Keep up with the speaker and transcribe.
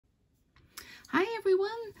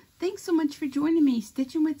everyone. Thanks so much for joining me.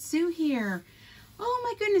 Stitching with Sue here. Oh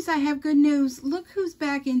my goodness, I have good news. Look who's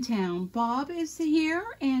back in town. Bob is here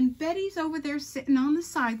and Betty's over there sitting on the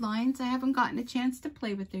sidelines. I haven't gotten a chance to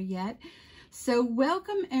play with her yet. So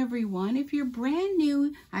welcome everyone. If you're brand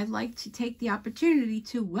new, I'd like to take the opportunity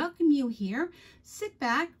to welcome you here. Sit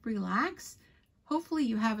back, relax. Hopefully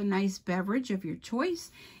you have a nice beverage of your choice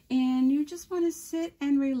and you just want to sit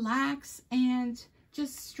and relax and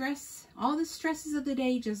just stress, all the stresses of the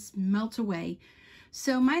day just melt away.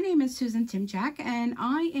 So my name is Susan Timchak and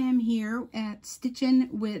I am here at Stitchin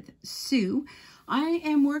with Sue. I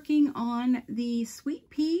am working on the Sweet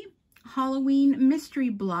Pea Halloween Mystery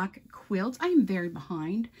Block quilt. I am very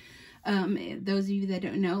behind. Those of you that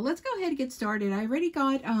don't know, let's go ahead and get started. I already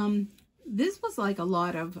got, this was like a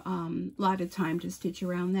lot of time to stitch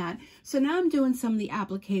around that. So now I'm doing some of the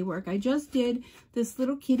applique work. I just did this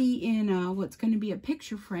little kitty in what's going to be a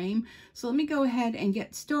picture frame. So let me go ahead and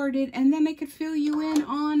get started and then I could fill you in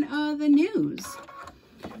on the news.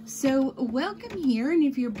 So welcome here, and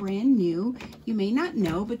if you're brand new, you may not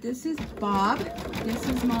know, but this is Bob. This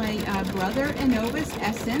is my Brother Enovis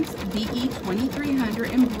Essence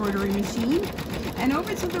BE2300 embroidery machine. And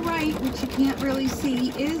over to the right, which you can't really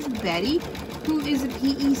see, is Betty, who is a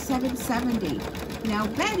PE 770. Now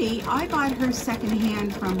Betty, I bought her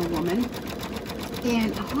secondhand from a woman,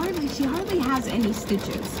 and she hardly has any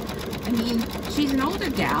stitches. I mean, she's an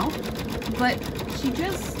older gal, but she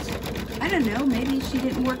just, I don't know, maybe she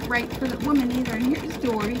didn't work right for the woman either. And here's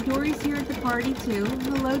Dory. Dory's here at the party too.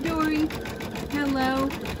 Hello, Dory. Hello.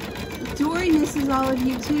 Dory misses all of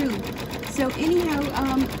you too. So anyhow,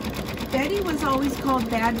 Betty was always called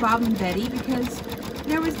Bad Bobbin Betty because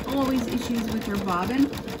there was always issues with her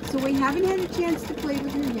bobbin. So we haven't had a chance to play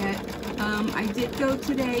with her yet. I did go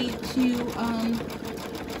today to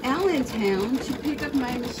Allentown to pick up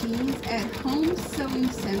my machines at Home Sewing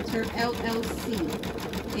Center LLC.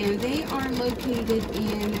 And they are located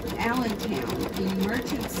in Allentown, the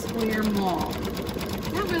Merchant Square Mall.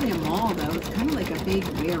 Not really a mall though, it's kind of like a big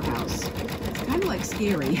warehouse. It's kind of like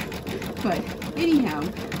scary. But anyhow,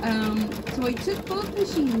 so I took both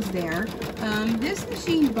machines there. This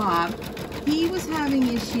machine, Bob, he was having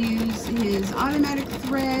issues. His automatic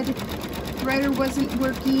threader wasn't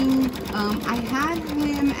working. I had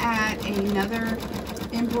him at another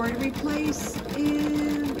embroidery place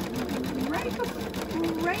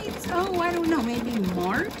oh, I don't know, maybe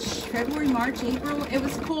February, March, April. It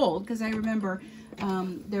was cold because I remember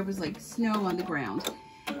there was like snow on the ground.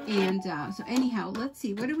 And so anyhow, let's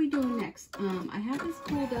see, what are we doing next? I have this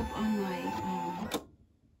pulled up on my,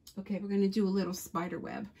 okay, we're going to do a little spider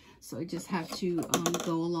web. So I just have to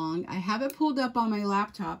go along. I have it pulled up on my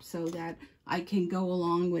laptop so that I can go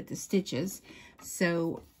along with the stitches.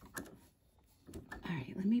 So, all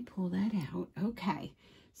right, let me pull that out. Okay.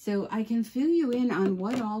 So I can fill you in on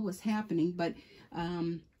what all was happening, but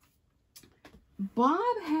Bob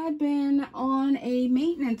had been on a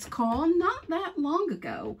maintenance call not that long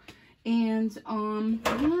ago, and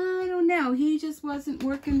I don't know, he just wasn't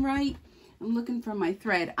working right. I'm looking for my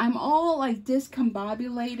thread. I'm all like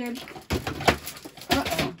discombobulated.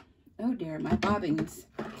 Uh-oh. Oh dear, my bobbins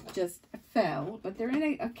just fell, but they're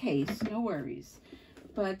in a case, no worries.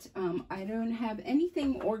 But I don't have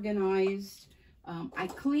anything organized. I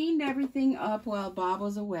cleaned everything up while Bob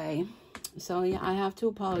was away. So yeah, I have to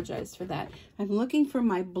apologize for that. I'm looking for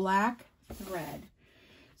my black thread.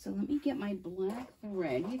 So let me get my black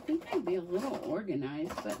thread. You'd think I'd be a little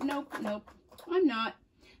organized, but nope, nope, I'm not.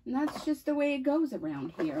 And that's just the way it goes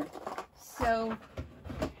around here. So,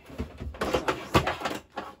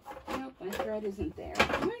 nope, my thread isn't there.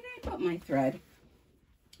 Where did I put my thread?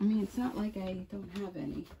 I mean, it's not like I don't have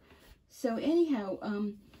any. So anyhow,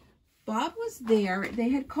 Bob was there. They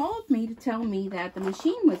had called me to tell me that the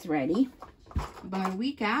machine was ready about a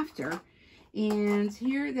week after. And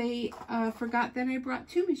here they forgot that I brought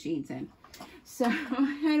two machines in. So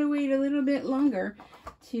I had to wait a little bit longer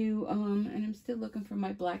to, and I'm still looking for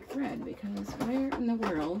my black thread because where in the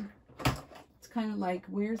world, it's kind of like,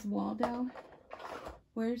 where's Waldo?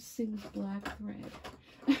 Where's Sue's black thread?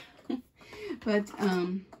 But,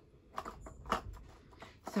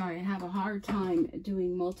 sorry, I have a hard time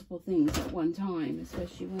doing multiple things at one time,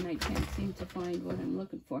 especially when I can't seem to find what I'm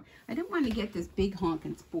looking for. I don't want to get this big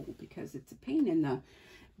honking spool because it's a pain in the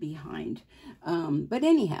behind. But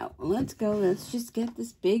anyhow, let's go. Let's just get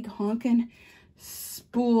this big honking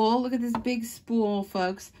spool. Look at this big spool,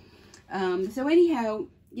 folks. So anyhow,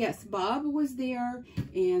 yes, Bob was there,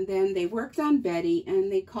 and then they worked on Betty, and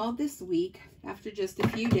they called this week after just a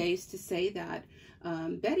few days to say that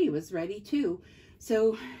Betty was ready too.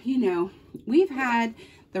 So, you know, we've had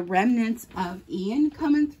the remnants of Ian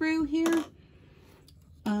coming through here.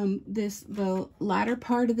 The latter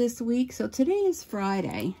part of this week. So today is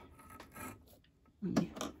Friday. Let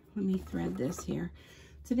me thread this here.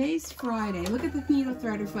 Today's Friday. Look at the needle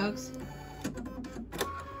threader, folks.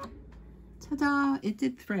 Ta-da! It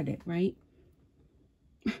did thread it, right?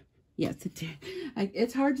 Yes, it did.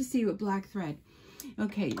 It's hard to see with black thread.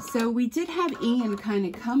 Okay, so we did have Ian kind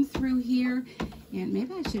of come through here, and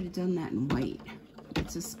maybe I should have done that in white.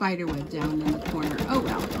 It's a spider web down in the corner. Oh,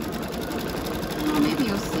 well. Oh, maybe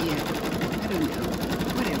you'll see it. I don't know.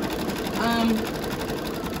 Whatever.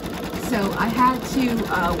 So I had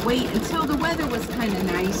to wait until the weather was kind of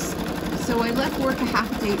nice. So I left work a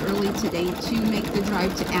half a day early today to make the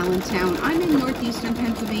drive to Allentown. I'm in northeastern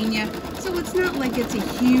Pennsylvania, so it's not like it's a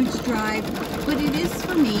huge drive, but it is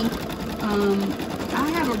for me. I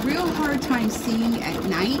have a real hard time seeing at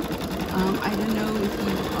night. I don't know if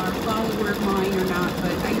you are a follower of mine or not,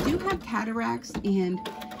 but I do have cataracts, and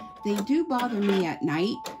they do bother me at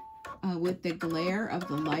night with the glare of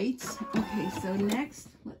the lights. Okay, so next,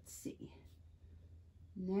 let's see.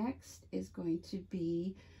 Next is going to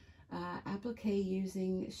be applique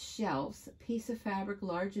using shelves, a piece of fabric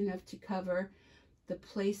large enough to cover the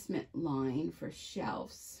placement line for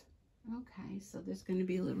shelves. Okay, so there's going to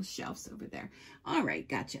be little shelves over there. All right,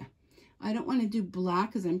 gotcha. I don't want to do black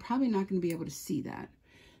because I'm probably not going to be able to see that.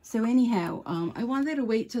 So anyhow, I wanted to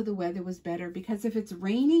wait till the weather was better, because if it's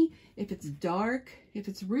rainy, if it's dark, if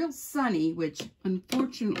it's real sunny, which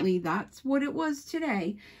unfortunately that's what it was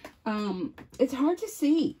today, it's hard to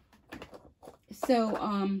see.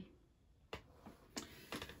 So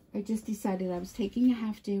I just decided I was taking a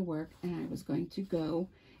half day of work and I was going to go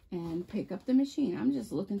and pick up the machine. I'm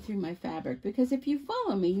just looking through my fabric, because if you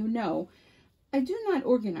follow me, you know I do not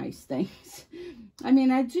organize things. I mean,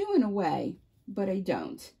 I do in a way, but I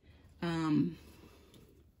don't.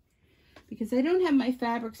 Because I don't have my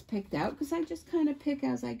fabrics picked out, because I just kind of pick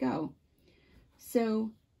as I go.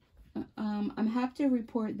 So I'm happy to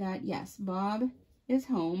report that, yes, Bob is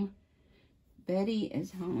home. Betty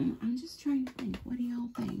is home. I'm just trying to think. What do y'all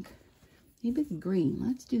think? Maybe the green.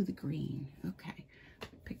 Let's do the green. Okay.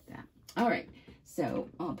 Pick that. All right. So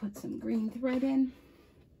I'll put some green thread in.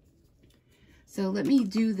 So let me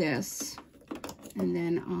do this. And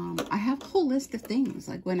then I have a whole list of things.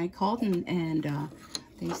 Like when I called and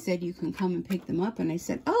they said you can come and pick them up. And I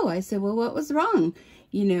said, oh, well, what was wrong,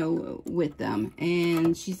 you know, with them?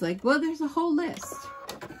 And she's like, well, there's a whole list.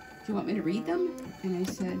 Do you want me to read them? And I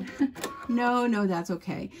said, no, that's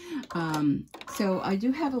okay. So I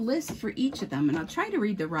do have a list for each of them, and I'll try to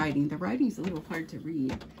read the writing. The writing's a little hard to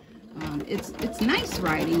read. It's nice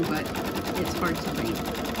writing, but it's hard to read.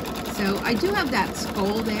 So I do have that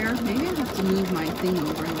skull there. Maybe I have to move my thing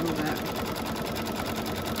over a little bit.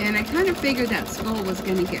 And I kind of figured that skull was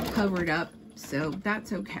going to get covered up, so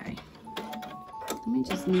that's okay. Let me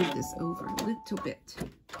just move this over a little bit.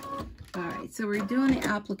 All right, so we're doing the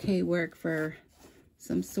applique work for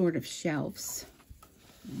some sort of shelves.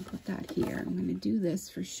 Put that here. I'm going to do this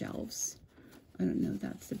for shelves. I don't know if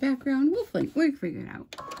that's the background. We'll figure it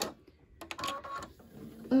out.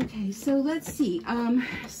 Okay, so let's see.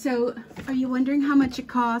 So are you wondering how much it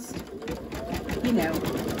cost? You know,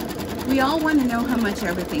 we all want to know how much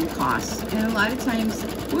everything costs. And a lot of times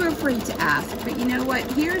we're afraid to ask. But you know what?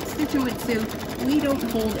 Here at Stitchin with Sue, we don't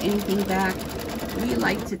hold anything back. We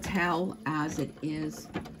like to tell as it is.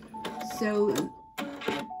 So,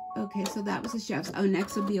 okay, so that was the shelves. Oh,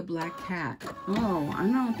 next will be a black cat. Oh, I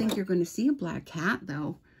don't think you're going to see a black cat,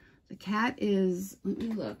 though. The cat is, let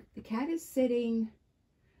me look. The cat is sitting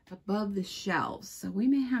above the shelves, so we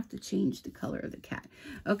may have to change the color of the cat.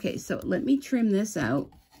 Okay, so let me trim this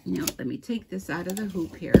out. Now, let me take this out of the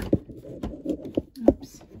hoop here.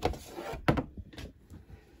 Oops.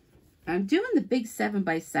 I'm doing the big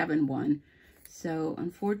 7x7 one. So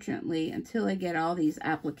unfortunately, until I get all these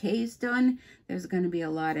appliques done, there's going to be a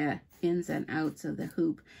lot of ins and outs of the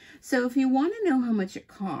hoop. So if you want to know how much it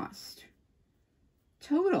cost,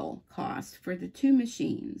 total cost for the two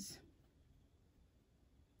machines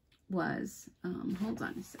was, hold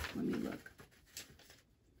on a sec, let me look.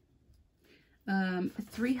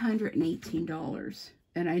 $318.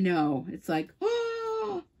 And I know, it's like,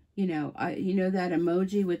 oh, you know that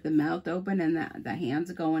emoji with the mouth open and the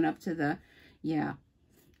hands going up to the, yeah,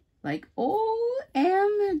 like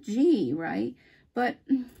OMG, right? But,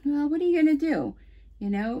 well, what are you going to do?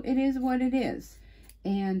 You know, it is what it is.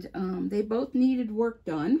 And they both needed work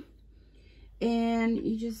done. And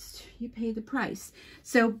you pay the price.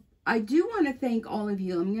 So I do want to thank all of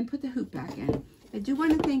you. I'm going to put the hoop back in. I do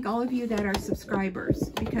want to thank all of you that are subscribers.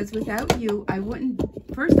 Because without you,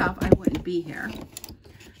 first off, I wouldn't be here.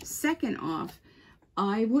 second off,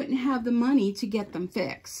 I wouldn't have the money to get them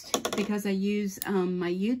fixed because I use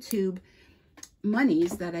my YouTube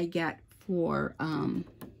monies that I get for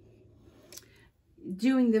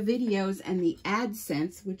doing the videos and the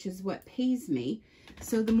AdSense, which is what pays me.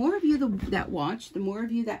 So the more of you that watch, the more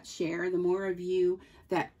of you that share, the more of you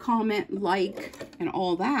that comment, like, and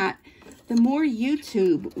all that, the more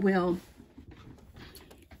YouTube will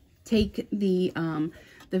take the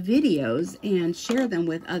videos and share them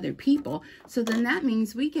with other people. So then that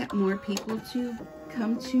means we get more people to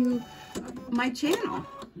come to my channel.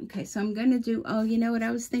 Okay, so I'm going to do, oh, you know what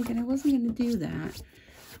I was thinking? I wasn't going to do that.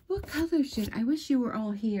 What color I wish you were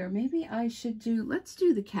all here. Maybe I should do, let's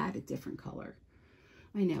do the cat a different color.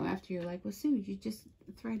 I know, after you're like, well, Sue, you just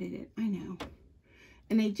threaded it. I know.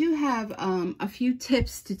 And I do have a few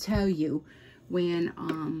tips to tell you when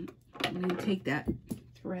you take that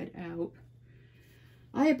thread out.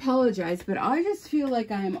 I apologize, but I just feel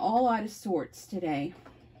like I am all out of sorts today.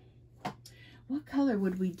 What color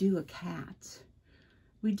would we do a cat?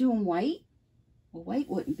 We doing white? Well, white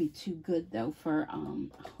wouldn't be too good, though, for a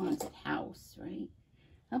haunted house, right?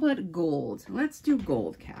 How about gold? Let's do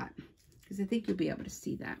gold cat, because I think you'll be able to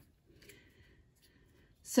see that.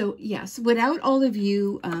 So, yes, without all of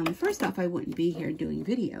you, first off, I wouldn't be here doing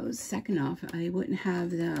videos. Second off, I wouldn't have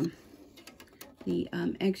the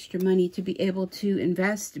extra money to be able to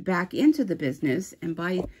invest back into the business and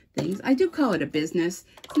buy things. I do call it a business.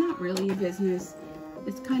 It's not really a business.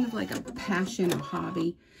 It's kind of like a passion, a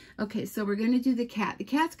hobby. Okay, so we're going to do the cat. The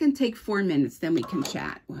cat's going to take 4 minutes, then we can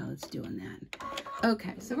chat while it's doing that.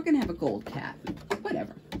 Okay, so we're going to have a gold cat.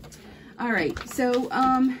 Whatever. All right, so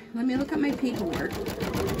let me look at my paperwork.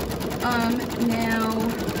 Now,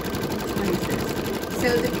 what is this?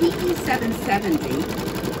 So the PE 770,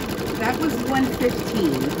 that was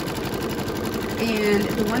 115. And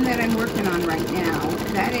the one that I'm working on right now,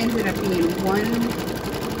 that ended up being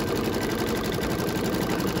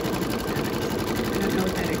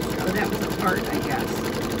that was a part, I guess.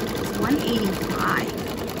 It's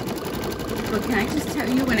 185. But can I just tell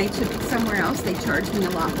you, when I took it somewhere else, they charged me a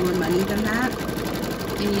lot more money than that.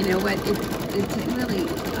 And you know what? It's really,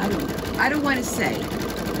 I don't know. I don't want to say,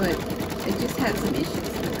 but it just had some issues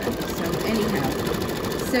with it. So anyhow,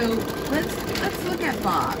 so let's look at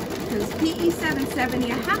Bob, because PE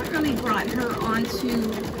 770, I haven't really brought her onto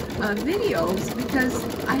videos because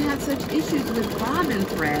I had such issues with bobbin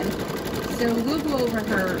thread. So we'll go over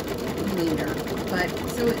her later. But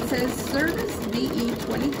so it says service VE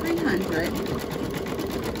 2300.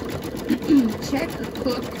 Check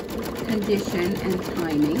hook condition and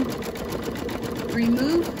timing.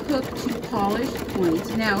 Remove hook to polish point.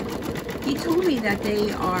 Now, he told me that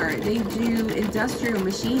they do industrial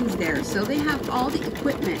machines there, so they have all the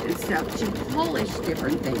equipment and stuff to polish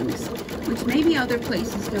different things, which maybe other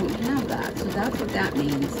places don't have that. So that's what that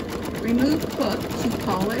means. Remove hook to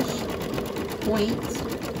polish point,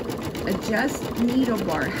 adjust needle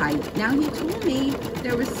bar height. Now he told me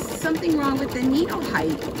there was something wrong with the needle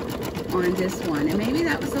height on this one, and maybe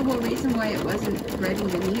that was the whole reason why it wasn't threading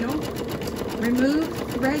the needle. Remove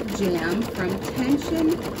thread jam from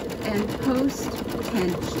tension and post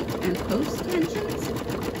tensions.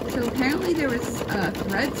 So apparently there was a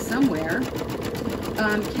thread somewhere.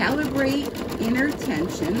 Calibrate inner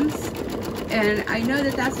tensions. And I know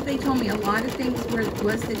that that's what they told me. A lot of things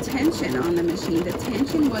was the tension on the machine. The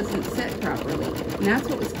tension wasn't set properly. And that's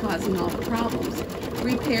what was causing all the problems.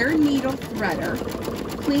 Repair needle threader.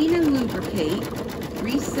 Clean and lubricate.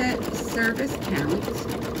 Reset service count.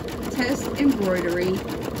 Test embroidery.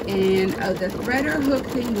 And the threader hook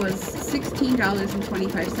thing was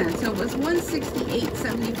 $16.25. So it was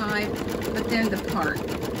 $168.75. But then the part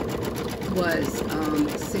was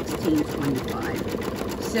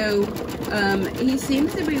 $16.25. So he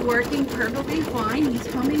seems to be working perfectly fine. He's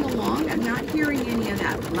humming along. I'm not hearing any of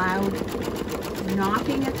that loud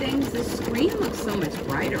knocking at things. The screen looks so much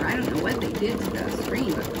brighter. I don't know what they did to the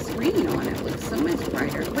screen, but the screen on it looks so much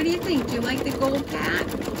brighter. What do you think? Do you like the gold cat?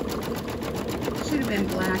 Should have been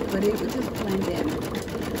black, but it would just blend in.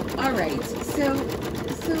 All right, so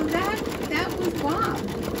that was Bob.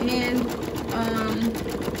 And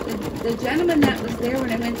the gentleman that was there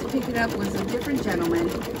when I went to pick it up was a different gentleman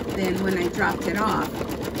than when I dropped it off.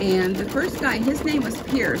 And the first guy, his name was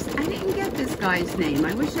Pierce. I didn't get this guy's name.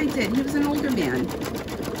 I wish I did. He was an older man.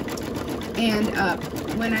 And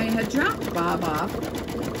when I had dropped Bob off,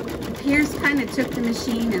 Pierce kind of took the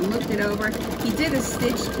machine and looked it over. He did a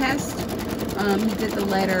stitch test. He did the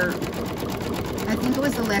letter, I think it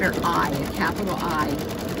was the letter I, a capital I.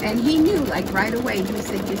 And he knew, like, right away. He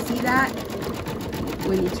said, you see that?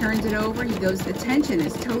 when he turns it over, he goes, the tension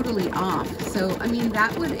is totally off. So, I mean,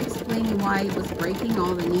 that would explain why it was breaking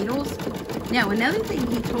all the needles. Now, another thing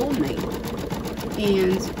he told me,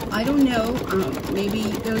 and I don't know, maybe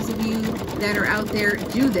those of you that are out there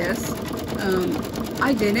do this.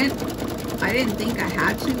 I didn't think I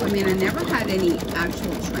had to. I mean, I never had any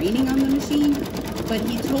actual training on the machine, but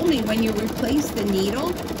he told me when you replace the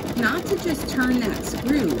needle, not to just turn that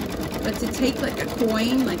screw, but to take like a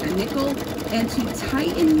coin, like a nickel, and to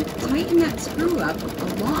tighten that screw up a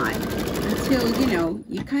lot until, you know,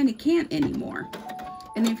 you kind of can't anymore.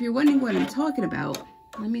 And if you're wondering what I'm talking about,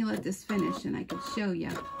 let me let this finish and I can show you.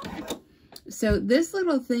 So this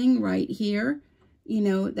little thing right here, you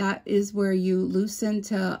know, that is where you loosen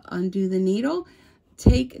to undo the needle.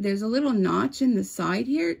 There's a little notch in the side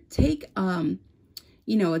here. Take,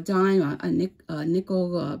 you know, a dime, a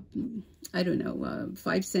nickel, I don't know, a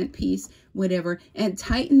 5-cent piece, whatever, and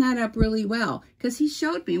tighten that up really well. Because he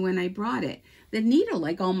showed me when I brought it, the needle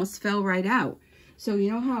like almost fell right out. So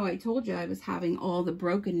you know how I told you I was having all the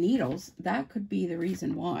broken needles? That could be the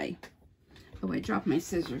reason why. Oh, I dropped my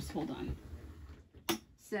scissors. Hold on.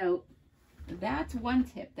 So that's one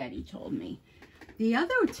tip that he told me. The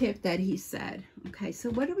other tip that he said, okay,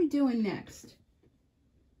 so what are we doing next?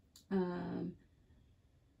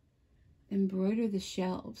 Embroider the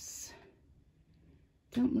shelves.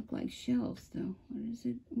 Don't look like shelves though. What is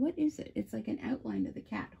it? What is it? It's like an outline of the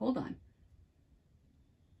cat. Hold on.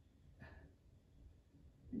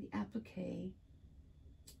 The applique,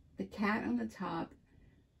 the cat on the top.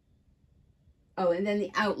 Oh, and then the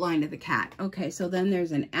outline of the cat. Okay, so then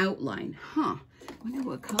there's an outline. Huh. I wonder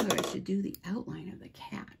what color I should do the outline of the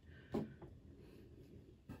cat.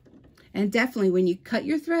 And definitely when you cut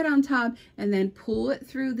your thread on top and then pull it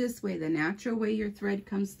through this way, the natural way your thread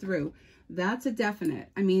comes through, that's a definite.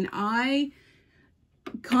 I mean, I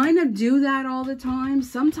kind of do that all the time.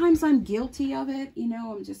 Sometimes I'm guilty of it. You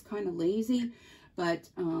know, I'm just kind of lazy. But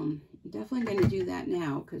I'm definitely going to do that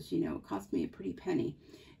now because, you know, it cost me a pretty penny.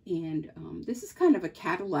 And this is kind of a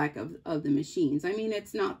Cadillac of the machines. I mean,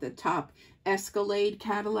 it's not the top Escalade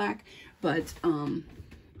Cadillac, but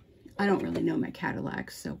I don't really know my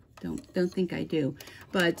Cadillacs, so don't think I do.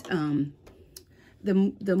 But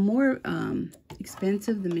the more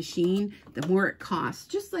expensive the machine, the more it costs.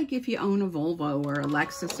 Just like if you own a Volvo or a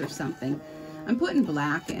Lexus or something. I'm putting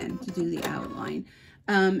black in to do the outline.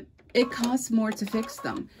 It costs more to fix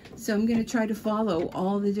them. So I'm going to try to follow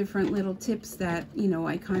all the different little tips that, you know,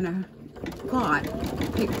 I kind of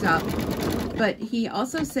picked up. But he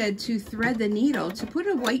also said to thread the needle, to put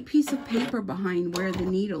a white piece of paper behind where the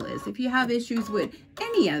needle is. If you have issues with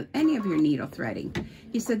any of your needle threading,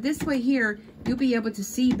 he said this way here, you'll be able to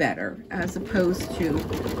see better as opposed to,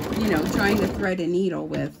 you know, trying to thread a needle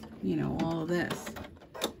with, you know, all this.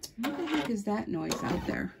 What the heck is that noise out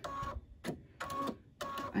there?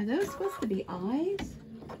 Are those supposed to be eyes?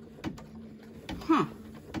 Huh.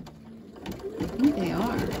 I think they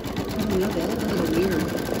are. I don't know, they look a little weird.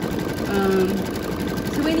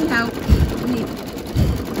 So anyhow, let me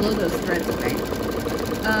blow those threads away.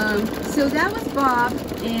 So that was Bob,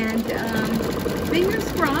 and fingers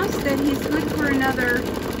crossed that he's good for another,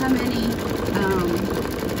 how many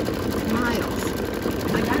miles.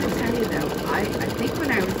 I gotta tell you though, I think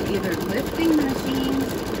when I was either lifting the machines,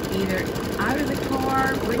 either out of the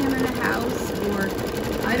car, bring them in the house, or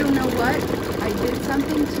I don't know what, I did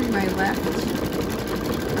something to my left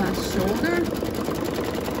shoulder,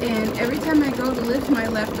 and every time I go to lift my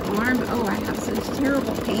left arm, oh, I have such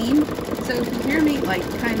terrible pain. So if you hear me like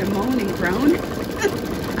kind of moan and groan,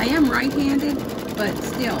 I am right-handed, but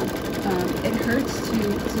still, it hurts to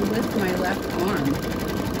lift my left arm.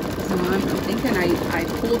 So I'm thinking I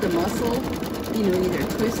pulled a muscle, you know, either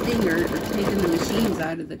twisting or taking the machines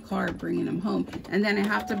out of the car, bringing them home, and then I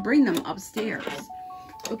have to bring them upstairs.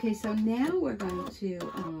 Okay, so now we're going to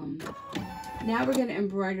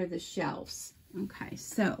embroider the shelves. Okay,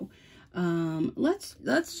 so let's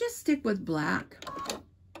just stick with black.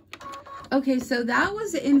 Okay, so that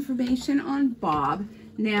was the information on Bob.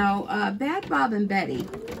 Now, Bad Bob and Betty,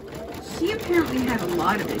 she apparently had a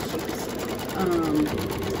lot of issues.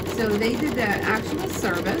 So they did the actual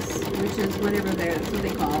service, which is whatever that's what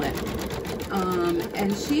they call it.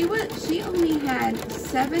 And she only had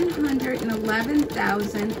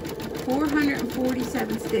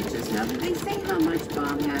 711,447 stitches. Now, did they say how much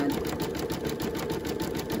Bob had?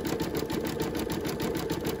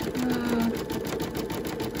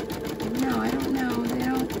 No, I don't know.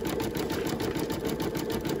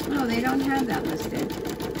 They don't have that listed.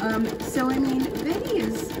 So I mean, Betty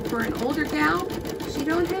is, for an older gal, she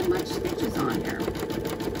don't have much stitches on her.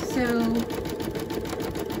 So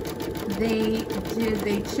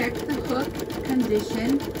They checked the hook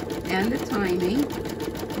condition and the timing,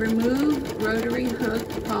 remove rotary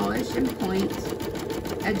hook, polish and point,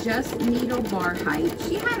 adjust needle bar height.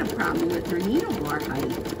 She had a problem with her needle bar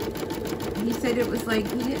height. He said it was like,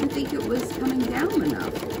 he didn't think it was coming down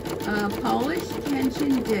enough. Polish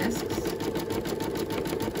tension discs.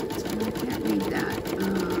 I can't read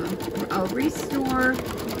that. I'll restore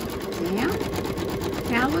damp,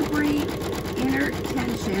 calibrate inner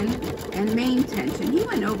tension and main tension. He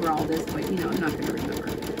went over all this, but you know, I'm not going to remember.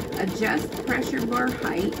 Adjust pressure bar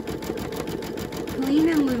height, clean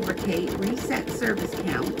and lubricate, reset service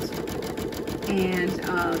count, and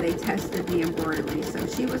they tested the embroidery. So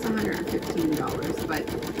she was $115,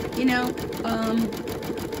 but you know, I'm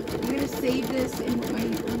going to save this and put my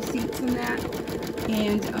receipts in that.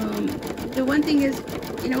 And the one thing is,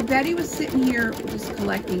 you know, Betty was sitting here just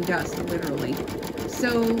collecting dust, literally.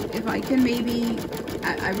 So if I can maybe,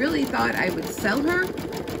 I really thought I would sell her,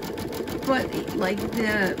 but like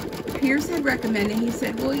Pierce had recommended, he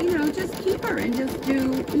said, well, you know, just keep her and just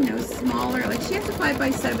do, you know, smaller, like she has a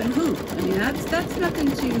 5x7 hoop. I mean, that's nothing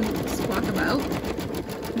to squawk about,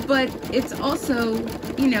 but it's also,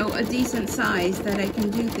 you know, a decent size that I can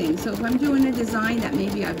do things. So if I'm doing a design that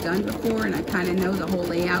maybe I've done before and I kind of know the whole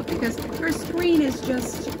layout, because her screen is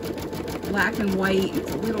just black and white,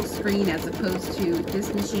 it's a little screen, as opposed to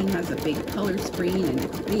this machine has a big color screen and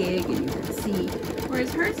it's big and you can see,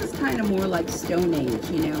 whereas hers is kind of more like Stone Age,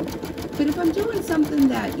 you know. But if I'm doing something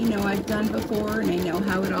that, you know, I've done before and I know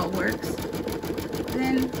how it all works,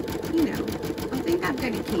 then, you know, I think I'm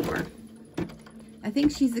gonna keep her. I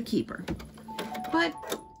think she's a keeper. But,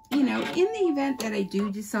 you know, in the event that I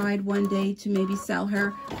do decide one day to maybe sell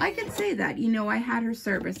her, I can say that, you know, I had her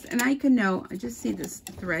serviced, and I can know, I just see this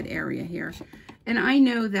thread area here, and I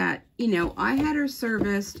know that, you know, I had her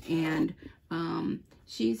serviced, and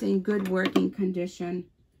she's in good working condition.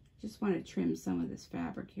 Just want to trim some of this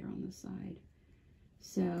fabric here on the side.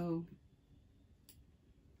 So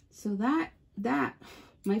that,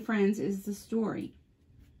 my friends, is the story.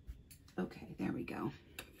 Okay, there we go.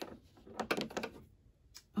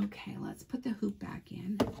 Okay, let's put the hoop back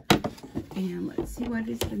in, and let's see what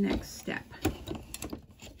is the next step.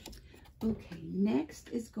 Okay, next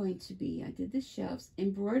is going to be, I did the shelves,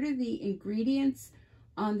 embroider the ingredients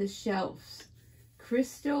on the shelves.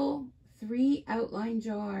 Crystal, 3 outline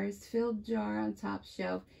jars, filled jar on top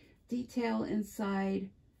shelf, detail inside.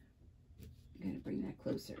 I'm going to bring that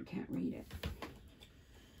closer, I can't read it.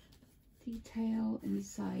 Detail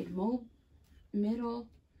inside middle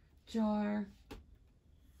jar.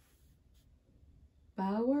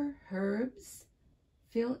 Bower herbs,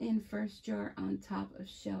 fill in first jar on top of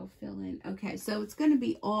shelf, fill in. Okay, so it's going to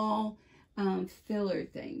be all filler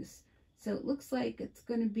things. So it looks like it's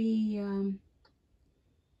going to be,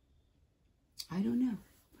 I don't know.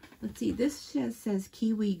 Let's see, this just says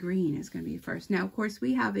kiwi green is going to be first. Now, of course,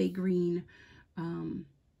 we have a green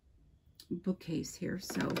bookcase here,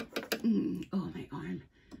 so, oh, my arm.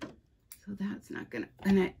 So that's not gonna,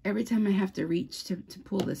 and every time I have to reach to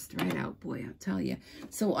pull this thread out, boy, I'll tell you.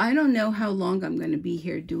 So I don't know how long I'm gonna be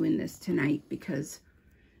here doing this tonight, because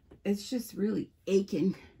it's just really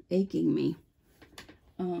aching me.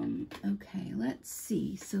 Okay, let's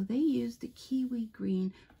see. So they used the kiwi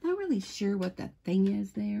green. Not really sure what that thing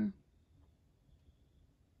is there.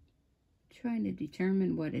 Trying to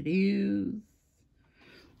determine what it is.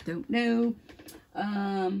 Don't know.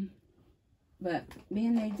 But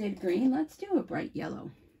man, they did green. Let's do a bright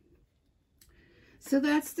yellow. So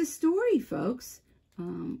that's the story, folks.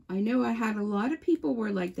 I know I had a lot of people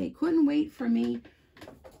were like, they couldn't wait for me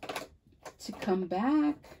to come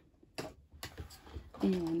back.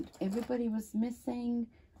 And everybody was missing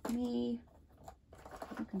me.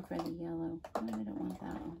 Looking for the yellow. Oh, I don't want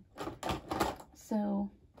that one.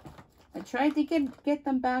 So I tried to get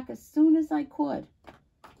them back as soon as I could,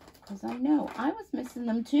 because I know I was missing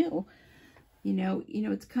them too. You know,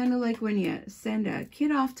 it's kind of like when you send a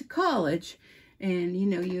kid off to college and, you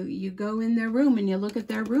know, you go in their room and you look at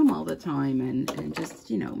their room all the time and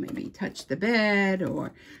just, you know, maybe touch the bed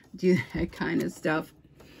or do that kind of stuff.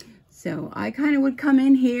 So I kind of would come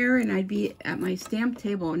in here and I'd be at my stamp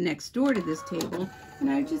table next door to this table,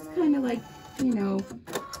 and I'd just kind of like, you know,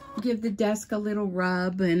 give the desk a little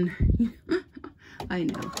rub, and I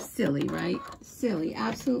know, silly, right? Silly,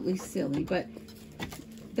 absolutely silly, but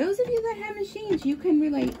those of you that have machines, you can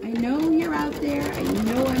relate. I know you're out there. I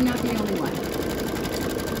know I'm not the only one.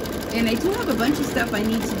 And I do have a bunch of stuff I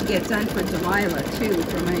need to get done for Delilah, too,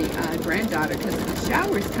 for my granddaughter, because the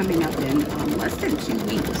shower's coming up in less than 2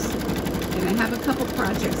 weeks. And I have a couple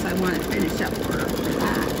projects I want to finish up for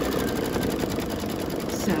that.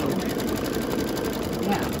 So,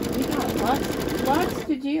 Lots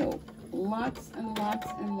to do. Lots and lots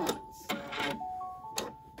and lots.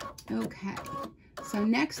 Okay. So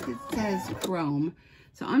next it says chrome.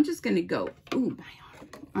 So I'm just going to go, ooh, my arm.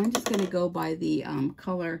 I'm just going to go by the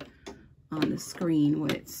color on the screen,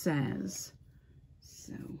 what it says.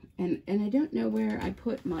 So, and I don't know where I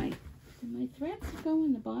put my threads go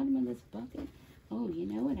in the bottom of this bucket. Oh, you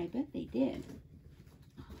know what? I bet they did.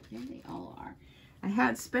 Oh, there they all are. I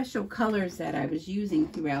had special colors that I was using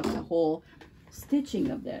throughout the whole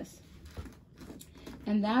stitching of this.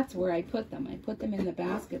 And that's where I put them. I put them in the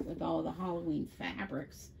basket with all the Halloween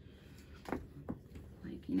fabrics.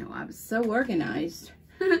 Like, you know, I was so organized.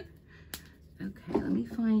 Okay, let me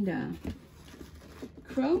find a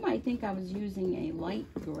chrome. I think I was using a light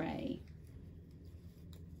gray.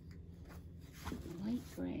 Light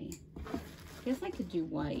gray. I guess I could do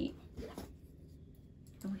white.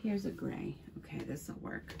 Oh, here's a gray. Okay, this will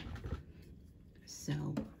work.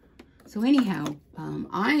 So anyhow,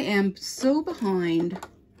 I am so behind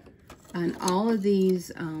on all of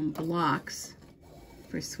these blocks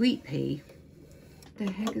for sweet pea. What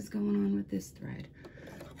the heck is going on with this thread?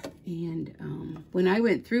 And when I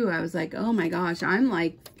went through, I was like, oh my gosh, I'm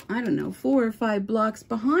like, I don't know, 4 or 5 blocks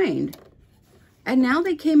behind. And now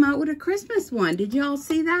they came out with a Christmas one. Did y'all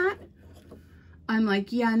see that? I'm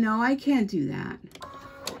like, yeah, no, I can't do that.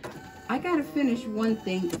 I got to finish one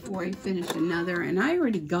thing before I finish another, and I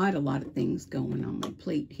already got a lot of things going on my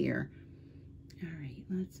plate here. All right,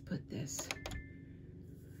 let's put this.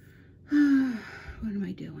 What am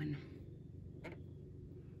I doing?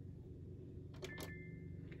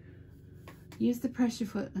 Use the pressure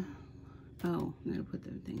foot. Oh, I'm going to put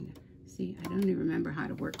the thing. See, I don't even remember how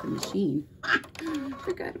to work the machine.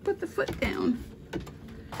 I got to put the foot down.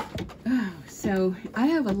 Oh, so I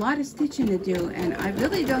have a lot of stitching to do, and I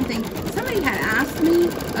really don't think, somebody had asked me,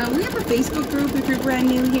 we have a Facebook group if you're brand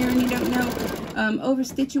new here and you don't know, over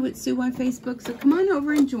Stitchin with Sue on Facebook, so come on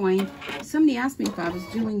over and join. Somebody asked me if I was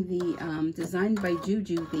doing the Designed by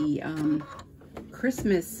Juju, the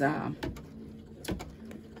Christmas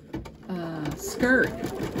skirt,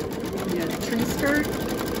 you know, the tree skirt.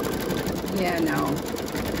 Yeah, no,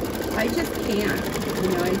 I just can't, you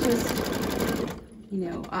know, I just, you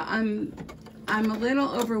know, I'm a little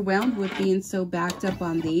overwhelmed with being so backed up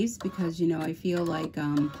on these because, you know, I feel like,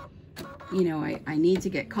 you know, I need to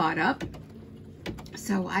get caught up.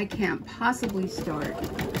 So I can't possibly start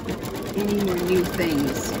any more new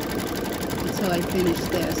things until I finish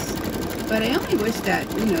this. But I only wish that,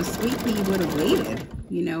 you know, Sweet Pea would have waited,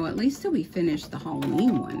 you know, at least till we finish the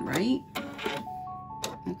Halloween one, right?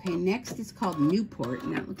 Okay, next is called Newport,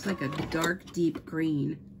 and that looks like a dark, deep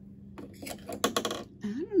green. I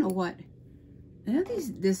don't know what, I know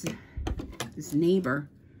this neighbor,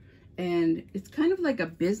 and it's kind of like a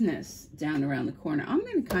business down around the corner. I'm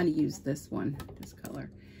going to kind of use this one, this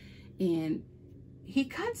color. And he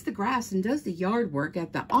cuts the grass and does the yard work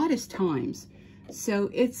at the oddest times. So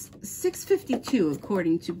it's 6:52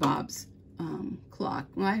 according to Bob's clock.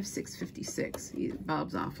 Well, I have 6:56.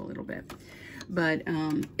 Bob's off a little bit. But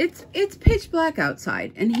it's pitch black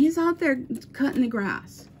outside, and he's out there cutting the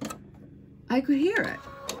grass. I could hear it.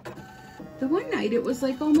 The one night it was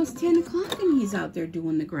like almost 10 o'clock and he's out there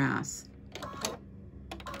doing the grass.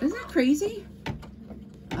 Isn't that crazy?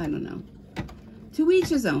 I don't know. To each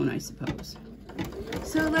his own, I suppose.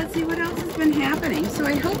 So let's see what else has been happening. So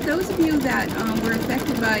I hope those of you that were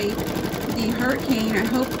affected by the hurricane, I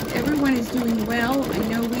hope everyone is doing well. I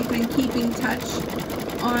know we've been keeping touch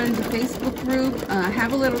on the Facebook group.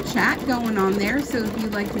 Have a little chat going on there, so if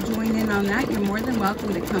you'd like to join in on that, you're more than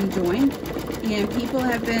welcome to come join. And people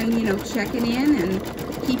have been, you know, checking in and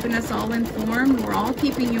keeping us all informed. We're all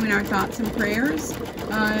keeping you in our thoughts and prayers.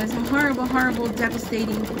 It's a horrible, horrible,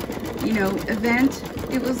 devastating, you know, event.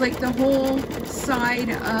 It was like the whole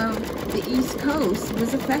side of the East Coast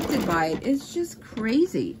was affected by it. It's just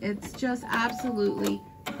crazy. It's just absolutely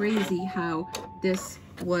crazy how this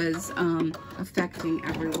was affecting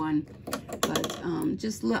everyone. But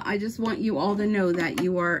I just want you all to know that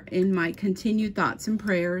you are in my continued thoughts and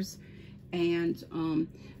prayers. And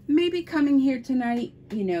maybe coming here tonight,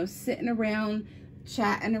 you know, sitting around,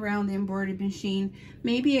 chatting around the embroidery machine,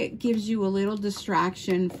 maybe it gives you a little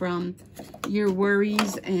distraction from your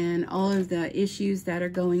worries and all of the issues that are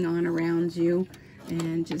going on around you,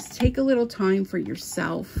 and just take a little time for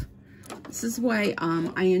yourself. This is why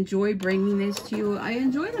I enjoy bringing this to you. I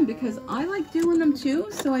enjoy them because I like doing them too.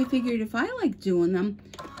 So I figured if I like doing them,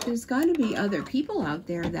 there's got to be other people out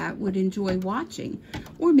there that would enjoy watching.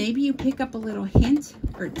 Or maybe you pick up a little hint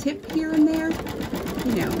or tip here and there,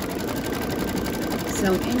 you know.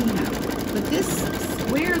 So anyhow, but this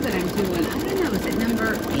square that I'm doing, I don't know, is it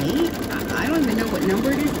number 8? I don't even know what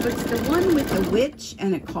number it is, but it's the one with the witch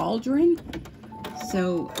and a cauldron.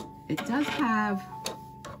 So it does have,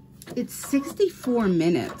 it's 64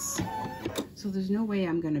 minutes. So there's no way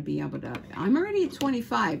I'm going to be able to, I'm already at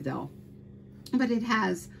 25 though. But it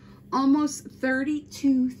has almost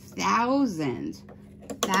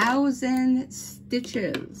 32,000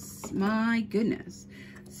 stitches. My goodness.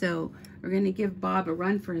 So we're going to give Bob a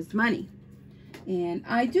run for his money. And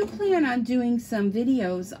I do plan on doing some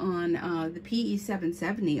videos on the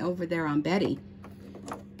PE770 over there on Betty.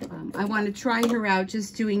 I want to try her out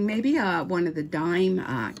just doing maybe one of the dime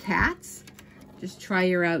cats. Just try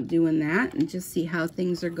her out doing that and just see how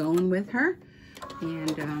things are going with her.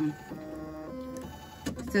 And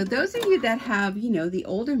so those of you that have, you know, the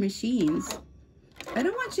older machines, I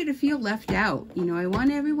don't want you to feel left out. You know, I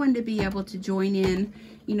want everyone to be able to join in.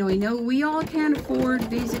 You know, I know we all can't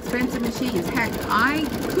afford these expensive machines. Heck, I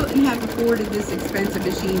couldn't have afforded this expensive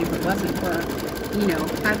machine if it wasn't for, you know,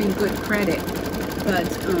 having good credit. But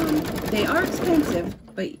they are expensive,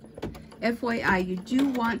 but FYI, you do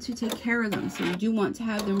want to take care of them. So you do want to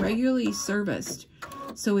have them regularly serviced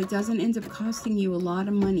so it doesn't end up costing you a lot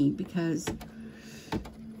of money because,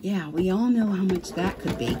 yeah, we all know how much that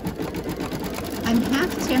could be. I'm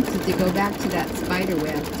half tempted to go back to that spider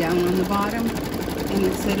web down on the bottom, and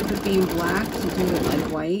instead of it being black, to do it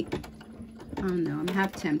like white. Oh no, I'm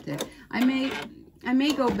half tempted. I may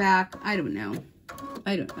go back. I don't know.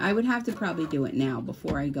 I would have to probably do it now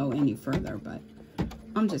before I go any further, but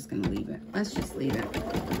I'm just gonna leave it. Let's just leave it. I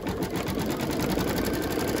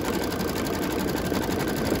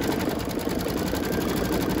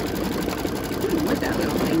don't know what that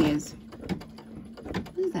little thing is.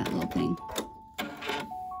 What is that little thing?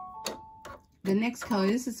 The next color,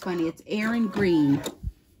 this is funny, it's Aaron Green.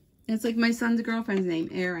 It's like my son's girlfriend's name,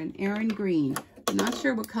 Aaron Green. I'm not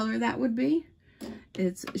sure what color that would be.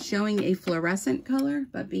 It's showing a fluorescent color,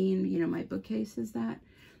 but being, you know, my bookcase is that.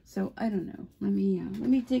 So I don't know. Let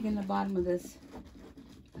me dig in the bottom of this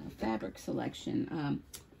fabric selection.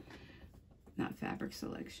 Not fabric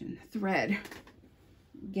selection, thread.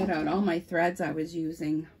 Get out all my threads I was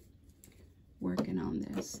using working on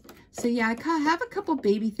this. So yeah, I have a couple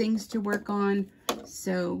baby things to work on.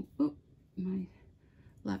 So, oh, my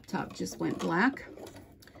laptop just went black.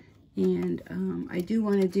 And I do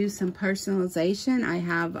want to do some personalization. I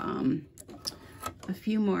have a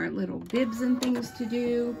few more little bibs and things to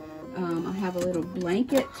do. I have a little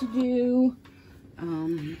blanket to do.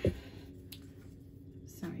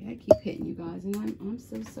 Sorry, I keep hitting you guys, and I'm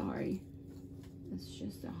so sorry. It's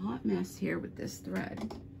just a hot mess here with this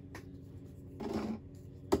thread.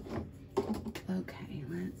 Okay,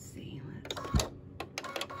 let's see.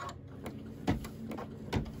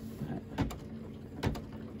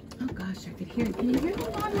 Oh gosh, I could hear it. Can you hear the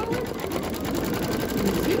lawnmower? I'm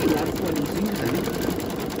assuming that's what he's using.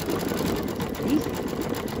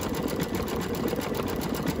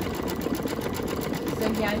 So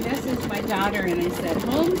yeah, I messaged my daughter and I said,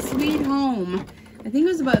 home sweet home. I think it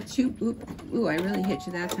was about ooh, I really hit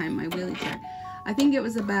you that time, my wheelie chair. I think it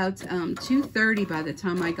was about 2:30 by the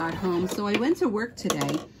time I got home. So I went to work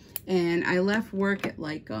today and I left work at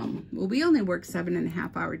like, well, we only work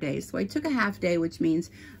 7.5-hour days. So I took a half day, which means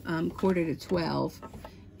 11:45.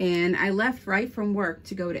 And I left right from work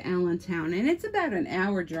to go to Allentown. And it's about an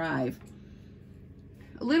hour drive,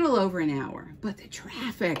 a little over an hour. But the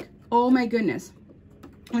traffic, oh my goodness.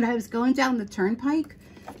 When I was going down the turnpike,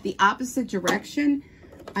 the opposite direction,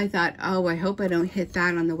 I thought, oh, I hope I don't hit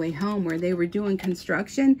that on the way home where they were doing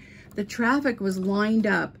construction. The traffic was lined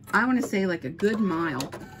up, I want to say like a good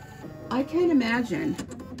mile. I can't imagine.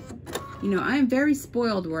 You know, I'm very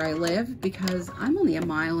spoiled where I live because I'm only 1.5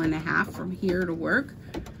 miles from here to work.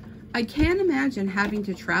 I can't imagine having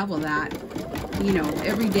to travel that, you know,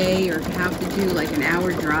 every day or have to do like an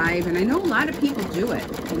hour drive. And I know a lot of people do it.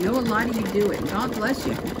 I know a lot of you do it. And God bless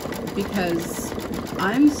you, because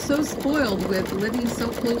I'm so spoiled with living so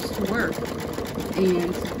close to work.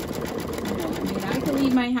 And, you know, I mean, I can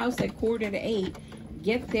leave my house at 7:45,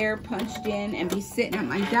 get there, punched in, and be sitting at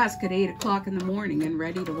my desk at 8 o'clock in the morning and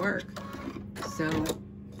ready to work. So,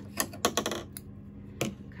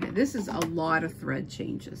 okay, this is a lot of thread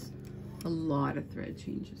changes. A lot of thread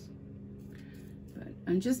changes. But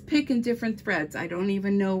I'm just picking different threads. I don't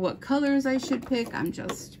even know what colors I should pick. I'm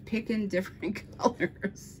just picking different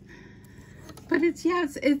colors. But it's, yeah,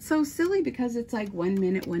 it's so silly because it's like 1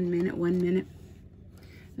 minute, 1 minute, 1 minute.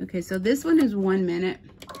 Okay, so this one is 1 minute.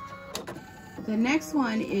 The next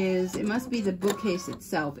one is, it must be the bookcase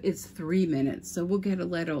itself. It's 3 minutes. So we'll get a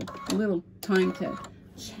little time to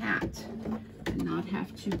chat and not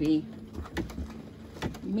have to be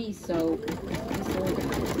me so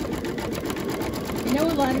disorganized. I know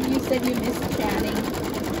a lot of you said you missed chatting,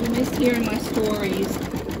 you missed hearing my stories.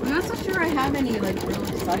 I'm not so sure I have any like real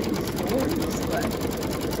exciting stories, but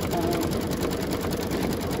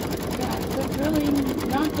yeah, I've really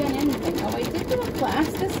not done anything. Oh, I did do a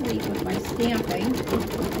class this week with my stamping.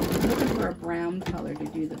 I'm looking for a brown color to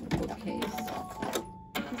do the bookcase.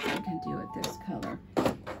 I guess I can do it this color.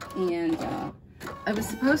 And I was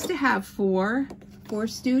supposed to have four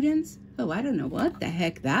students. Oh, I don't know what the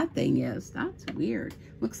heck that thing is. That's weird.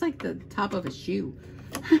 Looks like the top of a shoe.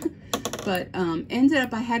 But ended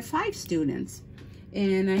up I had 5 students.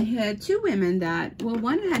 And I had 2 women that, well,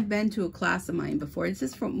 one had been to a class of mine before. It's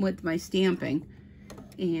just from with my stamping.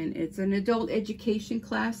 And it's an adult education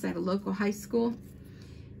class at a local high school.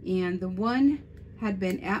 And the one had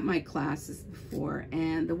been at my classes before.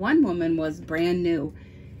 And the one woman was brand new.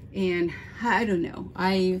 And I don't know,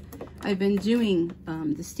 I've been doing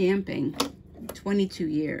the stamping 22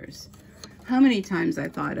 years. How many times I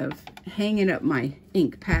thought of hanging up my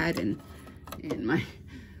ink pad and my,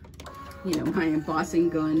 you know, my embossing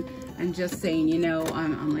gun and just saying, you know,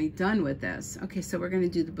 I'm like done with this. Okay, so we're gonna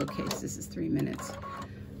do the bookcase. This is 3 minutes.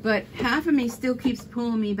 But half of me still keeps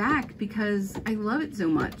pulling me back because I love it so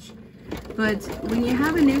much. But when you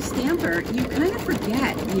have a new stamper, you kind of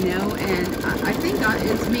forget, you know, and I think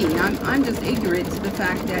it's me. I'm just ignorant to the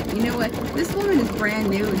fact that, you know what, this woman is brand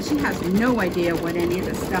new and she has no idea what any of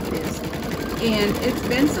this stuff is. And it's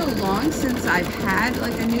been so long since I've had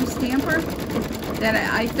like a new stamper that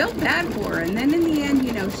I felt bad for her. And then in the end,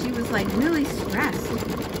 you know, she was like really stressed.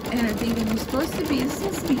 And I'm thinking, this is supposed to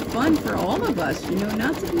be fun for all of us, you know,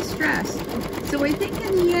 not to be stressed. So I think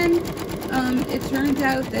in the end, it turned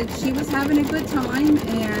out that she was having a good time,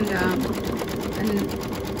 and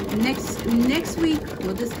next week,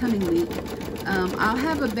 well, this coming week, I'll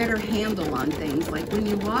have a better handle on things. Like when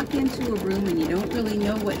you walk into a room and you don't really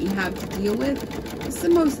know what you have to deal with, it's the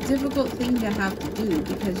most difficult thing to have to do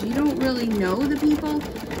because you don't really know the people.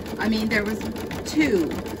 I mean, there was 3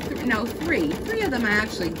 of them I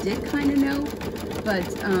actually did kind of know, but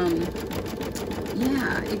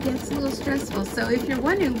yeah, it gets a little stressful. So if you're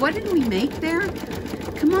wondering, what did we make there?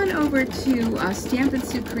 Come on over to Stampin'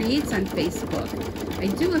 Sue Creates on Facebook. I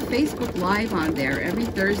do a Facebook Live on there every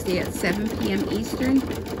Thursday at 7 p.m. Eastern.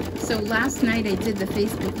 So last night I did the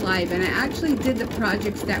Facebook Live, and I actually did the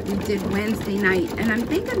projects that we did Wednesday night. And I'm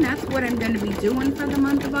thinking that's what I'm going to be doing for the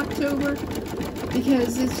month of October,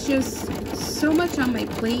 because it's just so much on my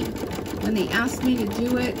plate. When they asked me to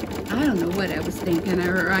do it, I don't know what I was thinking,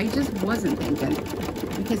 or I just wasn't thinking,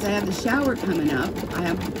 because I have the shower coming up.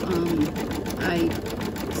 I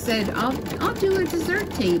said I'll do a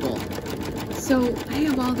dessert table, so I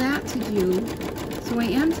have all that to do. So I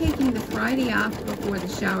am taking the Friday off before the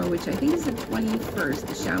shower, which I think is the 21st.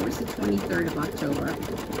 The shower is the 23rd of October.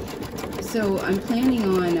 So I'm planning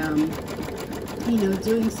on you know,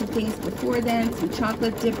 doing some things before then, some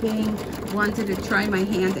chocolate dipping. Wanted to try my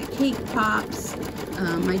hand at cake pops.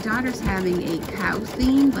 My daughter's having a cow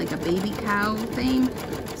theme, like a baby cow theme.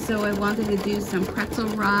 So I wanted to do some pretzel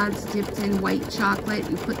rods dipped in white chocolate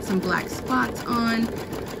and put some black spots on.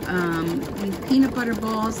 These peanut butter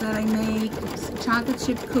balls that I make, chocolate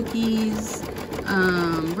chip cookies,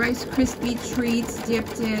 Rice Krispie treats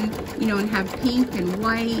dipped in, you know, and have pink and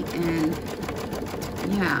white, and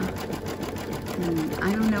yeah. And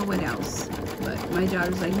I don't know what else, but my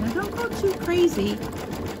daughter's like, no, don't go too crazy.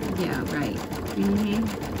 Yeah, right.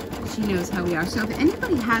 She knows how we are. So if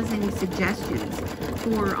anybody has any suggestions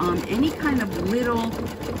for any kind of little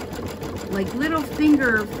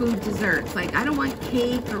finger food desserts, like I don't want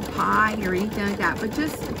cake or pie or anything like that, but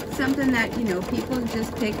just something that, you know, people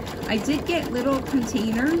just pick. I did get little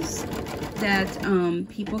containers that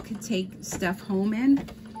people could take stuff home in,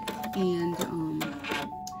 and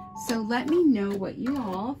so let me know what you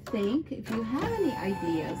all think, if you have any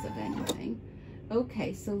ideas of anything.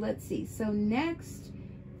 Okay, so let's see. So next,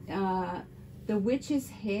 the witch's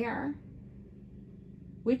hair.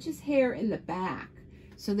 Witch's hair in the back.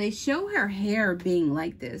 So they show her hair being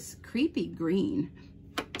like this creepy green.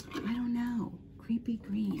 I don't know, creepy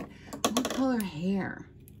green. What color hair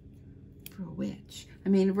for a witch? I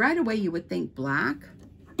mean, right away you would think black,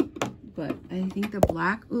 but I think the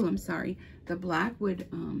black, ooh, I'm sorry, the black would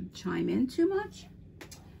chime in too much.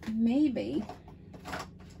 Maybe.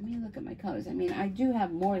 Let me look at my colors. I mean, I do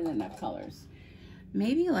have more than enough colors.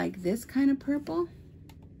 Maybe like this kind of purple.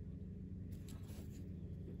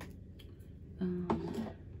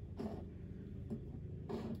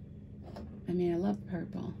 I mean, I love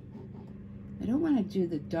purple. I don't want to do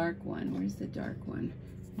the dark one. Where's the dark one?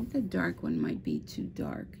 I think the dark one might be too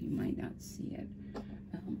dark. You might not see it.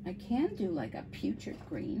 I can do like a putrid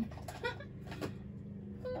green.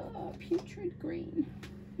 Oh, putrid green.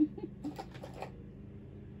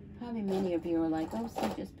 Probably many of you are like, oh, so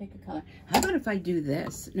just pick a color. How about if I do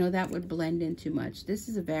this? No, that would blend in too much. This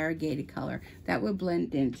is a variegated color. That would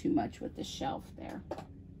blend in too much with the shelf there.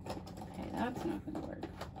 Okay, that's not going to work.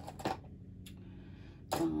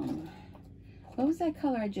 What was that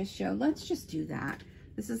color I just showed? Let's just do that.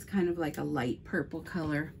 This is kind of like a light purple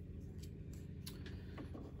color.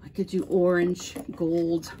 I could do orange,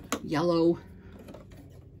 gold, yellow,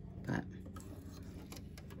 but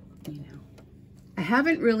you know. I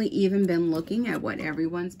haven't really even been looking at what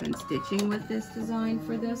everyone's been stitching with this design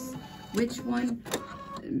for this. Which one?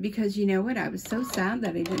 Because you know what? I was so sad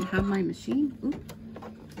that I didn't have my machine. Ooh.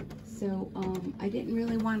 So I didn't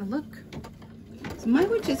really want to look. So mine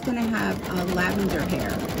was just going to have lavender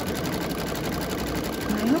hair.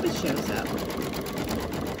 And I hope it shows up.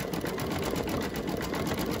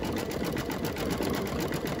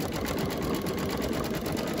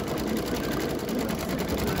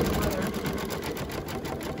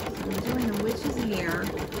 So I'm doing the witch's hair.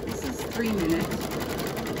 This is 3 minutes.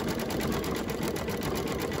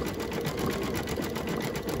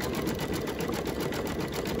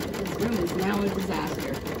 This room is now a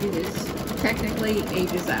disaster. It is technically a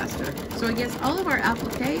disaster. So I guess all of our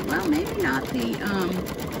applique, well, maybe not the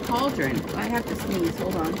Caldron. I have to sneeze,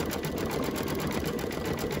 hold on.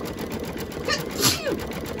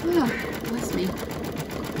 Oh, bless me.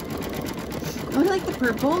 Oh, I like the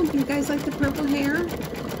purple. Do you guys like the purple hair?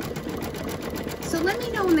 So let me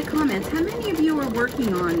know in the comments, how many of you are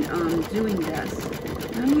working on doing this?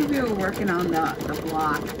 How many of you are working on the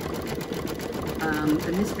block,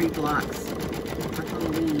 the mystery blocks?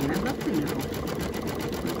 Halloween. I'd love to know.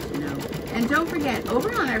 And don't forget, over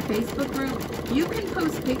on our Facebook group, you can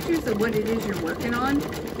post pictures of what it is you're working on.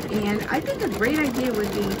 And I think a great idea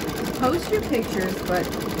would be to post your pictures, but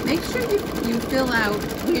make sure you fill out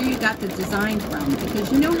where you got the design from. Because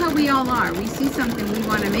you know how we all are. We see something, we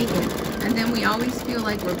want to make it. And then we always feel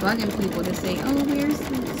like we're bugging people to say, oh, where's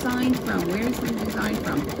the design from? Where's the design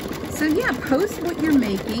from? So yeah, post what you're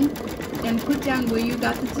making and put down where you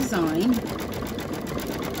got the design.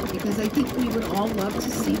 Because I think we would all love to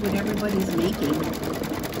see what everybody's making.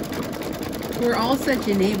 We're all such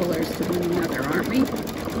enablers to one another, aren't we?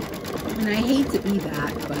 And I hate to be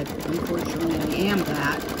that, but unfortunately I am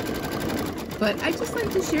that. But I just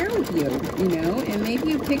like to share with you, you know, and maybe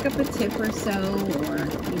you pick up a tip or so, or,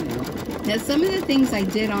 you know. Now, some of the things I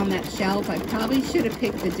did on that shelf, I probably should have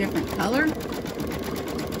picked a different color,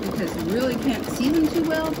 because you really can't see them too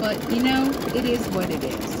well, but, you know, it is what it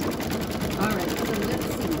is. All right, so let's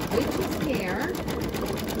see. Witch's hair.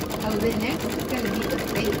 Oh, the next is going to be the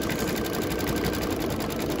face.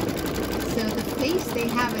 So the face, they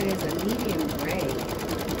have it as a medium gray.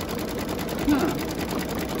 Huh.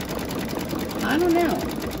 I don't know.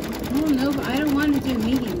 But I don't want to do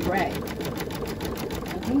medium gray.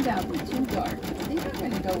 I think that would be too dark. I think I'm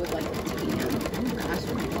going to go with like a tan. Oh gosh,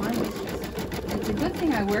 my line is just... It's a good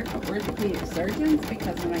thing I work for orthopedic surgeons,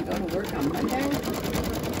 because when I go to work on Monday,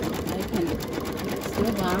 I can...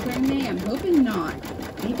 Still bothering me? I'm hoping not.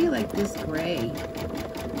 Maybe like this gray.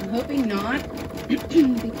 I'm hoping not,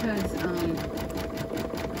 because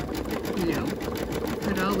you know, I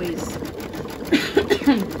could always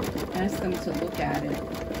ask them to look at it.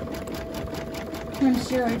 I'm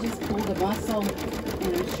sure I just pulled a muscle,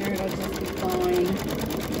 and I'm sure it'll just be fine.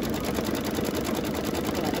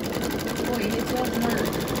 But boy, it does hurt.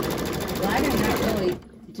 Glad I'm not really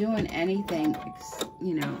doing anything,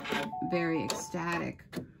 you know, very ecstatic.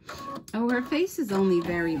 Oh, her face is only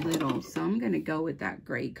very little, so I'm going to go with that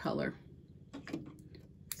gray color.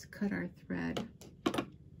 Let's cut our thread. Oh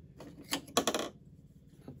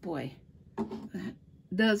boy, that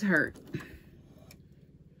does hurt.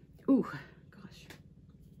 Ooh, gosh.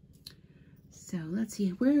 So let's see,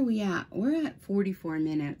 where are we at? We're at 44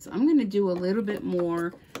 minutes. I'm going to do a little bit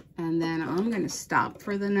more, and then I'm going to stop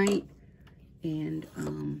for the night. And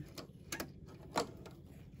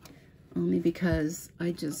only because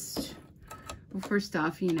I just, well, first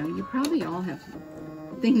off, you know, you probably all have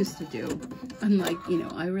things to do. I'm like, you know,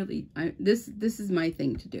 this is my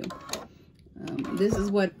thing to do. This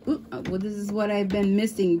is what, this is what I've been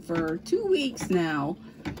missing for 2 weeks now.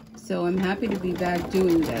 So I'm happy to be back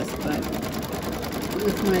doing this, but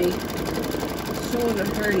with my shoulder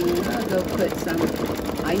hurting, I'll go put some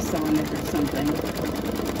ice on it or something.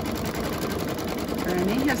 Or I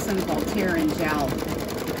may have some Voltaren gel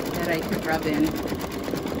that I could rub in.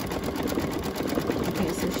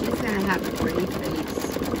 Okay, so she's going to have a gray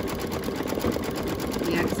face.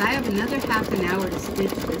 Yeah, because I have another half an hour to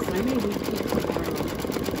stitch this. I may repeat tomorrow.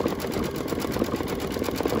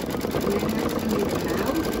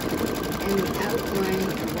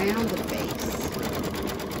 around the face.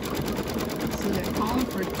 So they're calling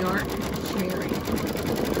for dark cherry.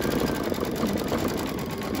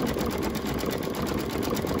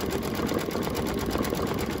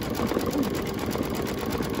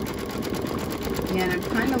 Yeah, and I'm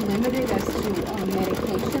kind of limited as to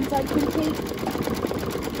medications I can take,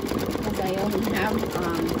 because I only have,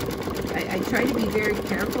 I try to be very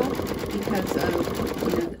careful because of,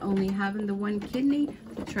 you know, only having the one kidney,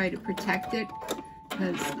 to try to protect it,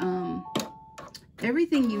 because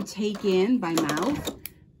everything you take in by mouth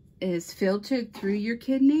is filtered through your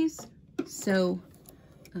kidneys. So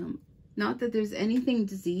not that there's anything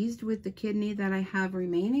diseased with the kidney that I have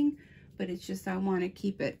remaining, but it's just I want to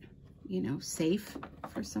keep it, you know, safe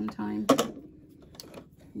for some time,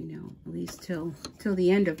 you know, at least till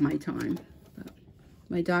the end of my time. But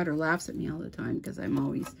my daughter laughs at me all the time because I'm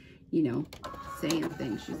always, you know, saying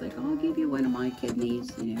things. She's like, oh, I'll give you one of my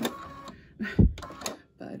kidneys, you know.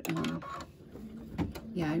 But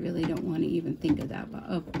yeah, I really don't want to even think of that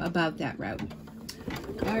about that route.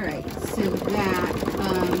 All right, so that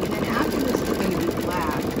then after this we're going to be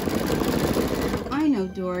black. I know,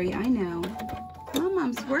 Dory, I know.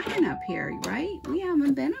 Mom's working up here, right? We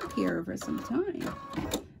haven't been up here for some time.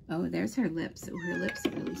 Oh, there's her lips. Oh, her lips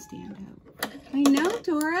really stand out. I know,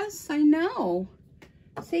 Doris. I know.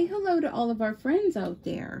 Say hello to all of our friends out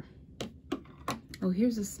there. Oh,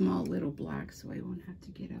 here's a small little black, so I won't have to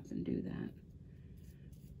get up and do that.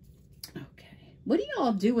 Okay. What do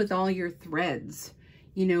y'all do with all your threads,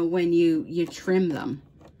 you know, when you trim them?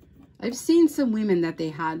 I've seen some women that they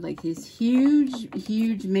had like these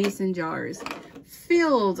huge mason jars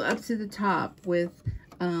filled up to the top with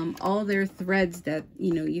all their threads that,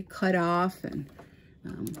 you know, you cut off and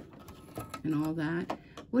all that.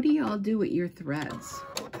 What do y'all do with your threads?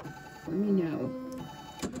 Let me know.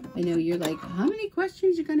 I know you're like, how many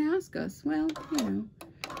questions you gonna ask us? Well, you know,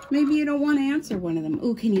 maybe you don't want to answer one of them.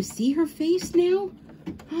 Oh, can you see her face now?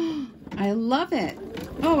 I love it.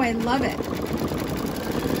 Oh, I love it.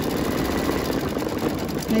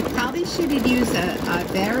 I probably should have used a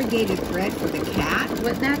variegated thread for the cat.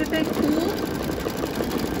 Wouldn't that have been cool?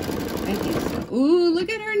 I think so. Ooh, look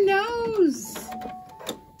at her nose.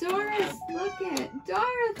 Doris, look at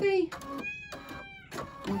Dorothy.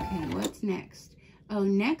 Okay, what's next? Oh,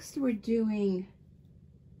 next we're doing,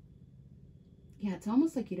 yeah, it's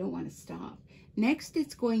almost like you don't want to stop. Next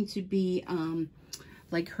it's going to be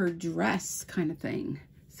like her dress kind of thing.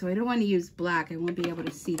 So I don't want to use black. I won't be able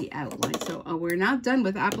to see the outline. So we're not done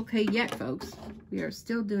with applique yet, folks. We are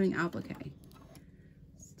still doing applique.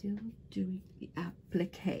 Still doing the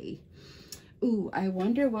applique. Ooh, I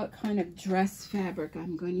wonder what kind of dress fabric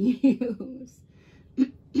I'm going to use.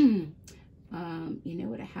 You know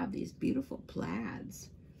what? I have these beautiful plaids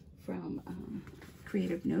from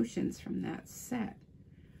Creative Notions from that set.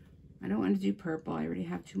 I don't want to do purple. I already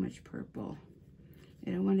have too much purple. I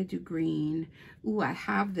don't want to do green. Ooh, I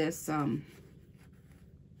have this, how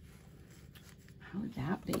would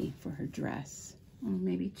that be for her dress? Oh,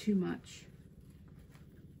 maybe too much.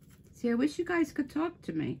 See, I wish you guys could talk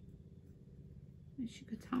to me. I wish you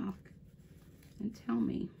could talk and tell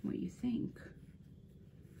me what you think.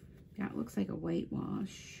 That looks like a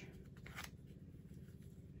whitewash.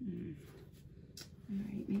 All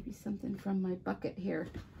right, maybe something from my bucket here.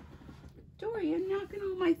 Dory, you're knocking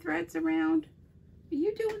all my threads around. Are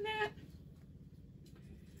you doing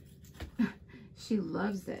that? She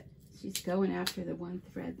loves it. She's going after the one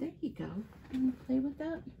thread. There you go. You want to play with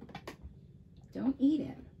that? Don't eat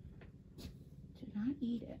it. Do not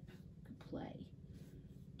eat it. Play.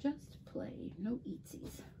 Just play. No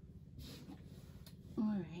eatsies.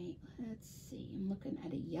 All right. Let's see. I'm looking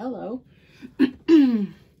at a yellow.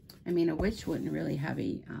 I mean, a witch wouldn't really have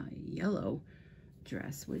a yellow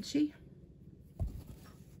dress, would she?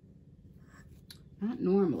 Not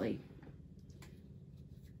normally.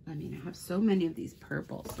 I mean, I have so many of these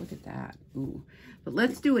purples. Look at that. Ooh. But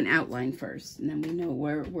let's do an outline first, and then we know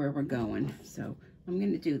where we're going. So I'm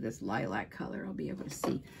going to do this lilac color. I'll be able to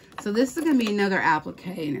see. So this is going to be another applique,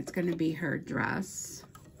 and it's going to be her dress.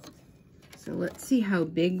 So let's see how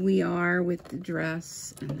big we are with the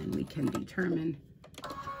dress, and then we can determine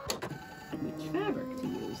which fabric to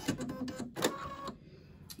use.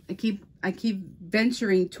 I keep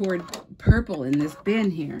venturing toward purple in this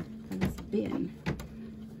bin here. This bin.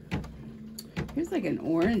 Here's like an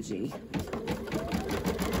orangey.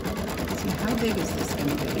 So how big is this going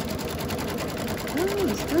to be? Oh,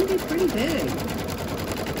 it's going to be pretty big.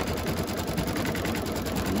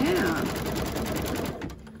 Yeah.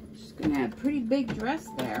 She's going to have a pretty big dress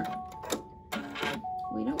there.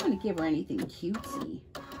 We don't want to give her anything cutesy.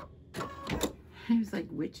 It was like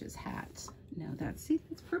witches' hats. No, that's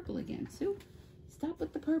purple again. Sue, stop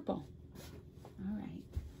with the purple. All right.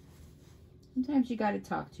 Sometimes you got to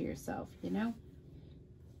talk to yourself, you know?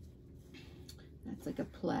 That's like a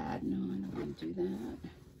plaid. No, I don't want to do that.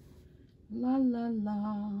 La, la,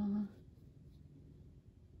 la.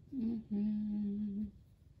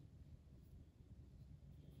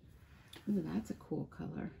 Ooh, that's a cool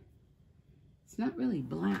color. It's not really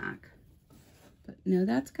black, but no,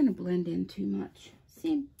 that's going to blend in too much.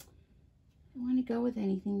 See, I want to go with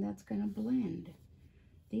anything that's going to blend.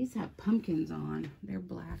 These have pumpkins on. They're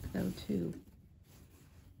black though too.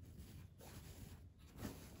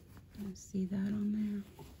 You see that on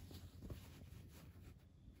there?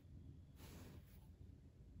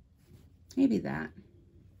 Maybe that.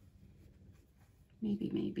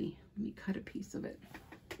 Maybe. Let me cut a piece of it.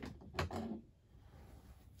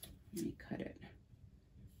 Let me cut it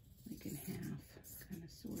like in half, kind of,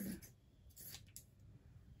 sort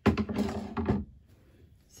of.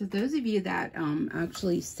 So those of you that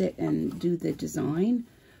actually sit and do the design,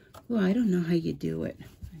 well, I don't know how you do it.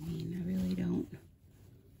 I mean, I really don't.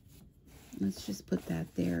 Let's just put that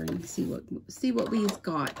there and see what we've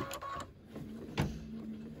got.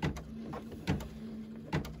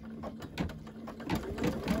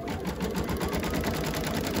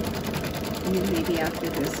 And then maybe after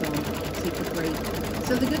this I'll take a break.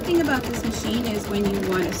 So the good thing about this machine is when you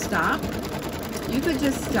want to stop, you could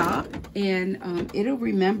just stop and it'll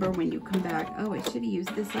remember when you come back, oh, I should have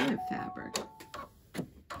used this other fabric.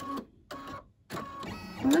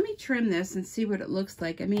 Well, let me trim this and see what it looks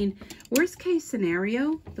like. I mean, worst case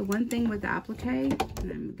scenario, the one thing with applique,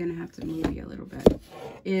 and I'm gonna have to move you a little bit,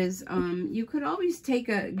 is you could always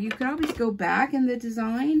go back in the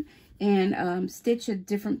design and stitch a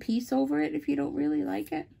different piece over it if you don't really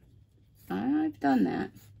like it. I've done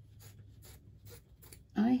that.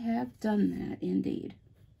 I have done that indeed.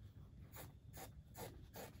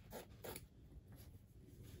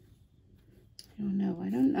 I don't know.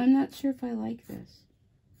 I'm not sure if I like this.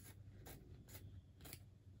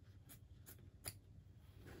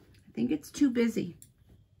 I think it's too busy.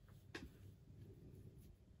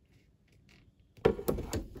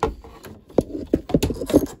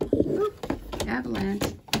 Ooh,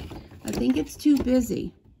 avalanche. I think it's too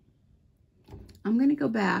busy. I'm going to go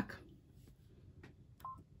back.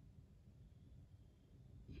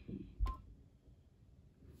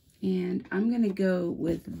 And I'm going to go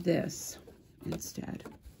with this instead.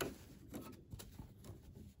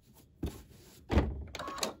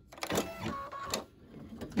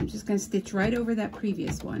 I'm just going to stitch right over that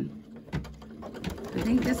previous one. I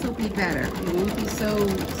think this will be better. It won't be so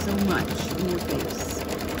much in your face.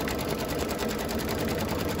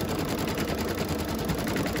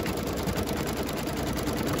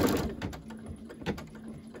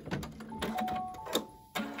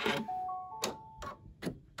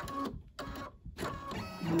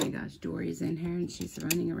 Oh my gosh, Dory's in here and she's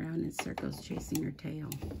running around in circles chasing her tail.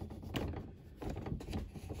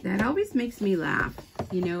 That always makes me laugh.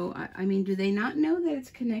 You know, I mean, do they not know that it's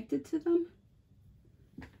connected to them?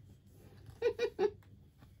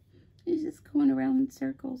 She's just going around in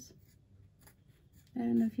circles. I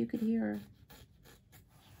don't know if you could hear her.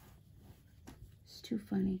 It's too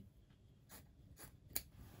funny.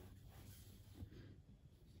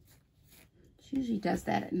 She usually does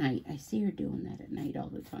that at night. I see her doing that at night all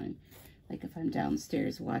the time. Like if I'm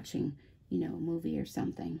downstairs watching, you know, a movie or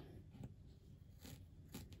something.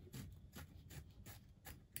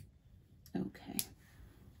 Okay.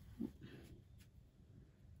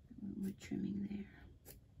 We're trimming there.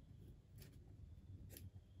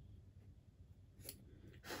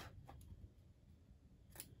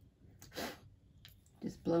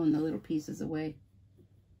 Just blowing the little pieces away.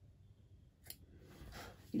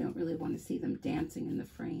 You don't really want to see them dancing in the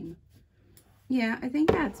frame. Yeah, I think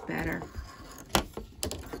that's better.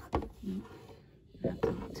 I have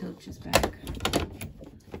to tilt just back.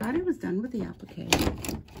 Thought I was done with the applique.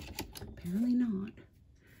 Apparently not.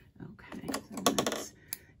 Okay, so let's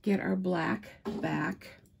get our black back.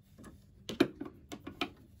 The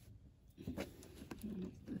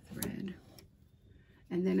thread.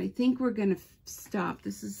 And then I think we're going to stop.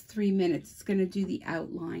 This is 3 minutes. It's going to do the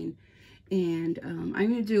outline. And I'm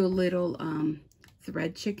going to do a little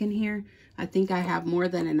thread chicken here. I think I have more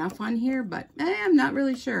than enough on here, but I'm not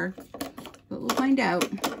really sure. But we'll find out.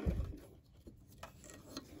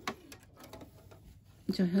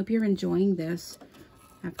 So I hope you're enjoying this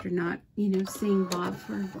after not, you know, seeing Bob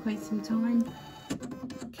for quite some time.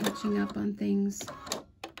 Catching up on things.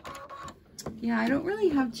 Yeah, I don't really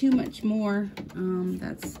have too much more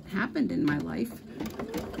that's happened in my life.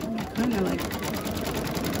 I'm kind of like...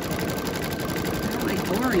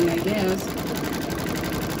 boring, I guess.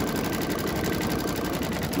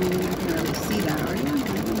 You're not going to really see that, are you?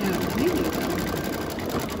 I don't know. Maybe you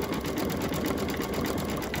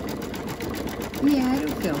will. Yeah,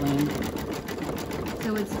 it'll fill in. So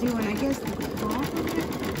it's doing, I guess, the top of it.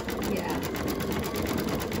 Yeah.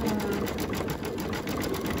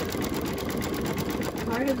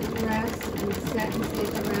 Part of the dress is set and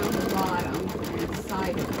stitch around the bottom and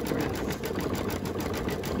side of the dress.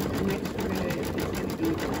 And next we're going to, it's going to be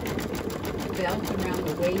the belt around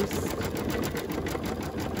the waist.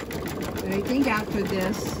 But I think after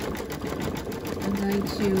this, I'm going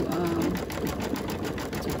to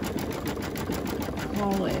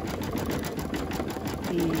call it.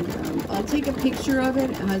 And I'll take a picture of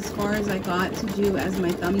it as far as I got to do as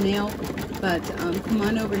my thumbnail. But come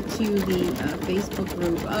on over to the Facebook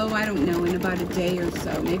group. Oh, I don't know, in about a day or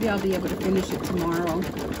so. Maybe I'll be able to finish it tomorrow.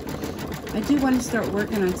 I do want to start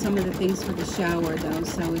working on some of the things for the shower, though,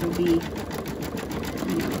 so it'll be,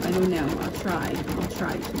 you know, I don't know. I'll try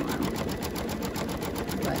tomorrow.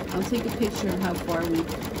 But I'll take a picture of how far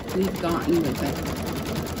we've gotten with it.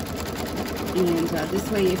 And this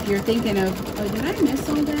way, if you're thinking of, oh, did I miss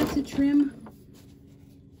all that to trim?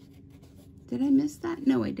 Did I miss that?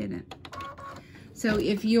 No, I didn't. So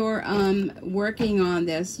if you're working on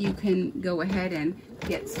this, you can go ahead and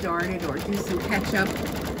get started or do some catch up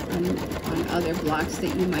on other blocks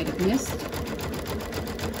that you might have missed.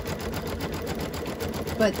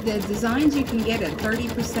 But the designs you can get at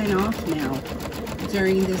 30% off now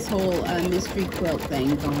during this whole mystery quilt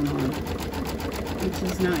thing going on, which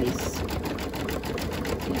is nice.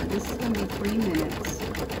 Yeah, this is going to be 3 minutes.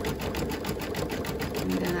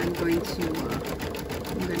 And then I'm going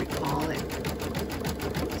to call it.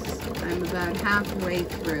 I'm about halfway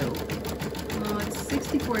through. Well, it's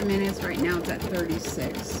 64 minutes right now. It's at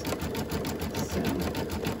 36.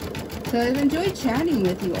 So I've enjoyed chatting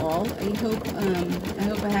with you all. I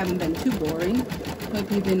hope I haven't been too boring.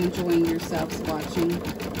 Hope you've been enjoying yourselves watching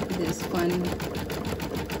this fun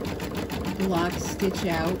block stitch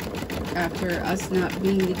out after us not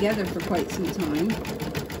being together for quite some time.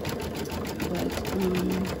 But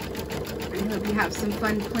I hope you have some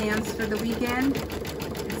fun plans for the weekend.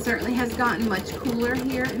 It certainly has gotten much cooler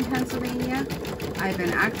here in Pennsylvania. I've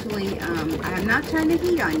been actually, I have not turned the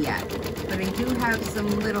heat on yet, but I do have some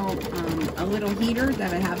little, a little heater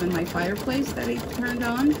that I have in my fireplace that I turned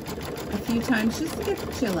on a few times just to get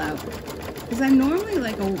the chill out. Because I'm normally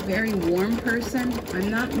like a very warm person. I'm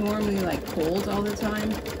not normally like cold all the time.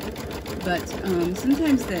 But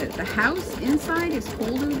sometimes the house inside is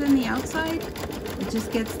colder than the outside. It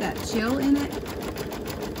just gets that chill in it.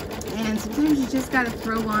 And sometimes you just got to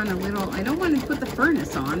throw on a little, I don't want to put the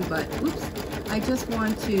furnace on, but oops, I just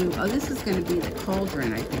want to, oh, this is going to be the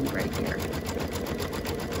Caldron, I think, right here.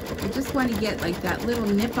 I just want to get like that little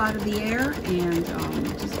nip out of the air and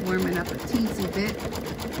just warming up a teensy bit.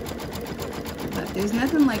 But there's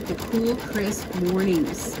nothing like the cool, crisp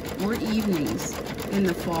mornings or evenings in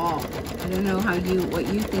the fall. I don't know what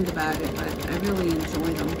you think about it, but I really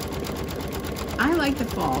enjoy them. I like the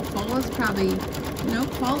fall. Fall is probably,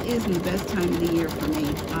 fall isn't the best time of the year for me.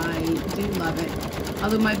 I do love it.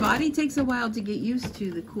 Although my body takes a while to get used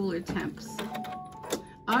to the cooler temps.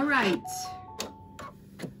 All right.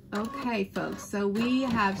 Okay, folks. So we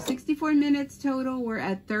have 64 minutes total. We're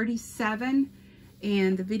at 37.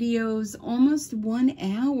 And the video's almost 1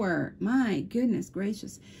 hour. My goodness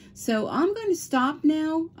gracious. So I'm going to stop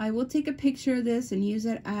now. I will take a picture of this and use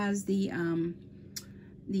it as the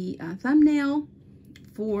thumbnail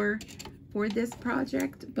for this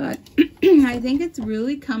project. But I think it's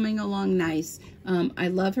really coming along nice. I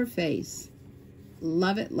love her face.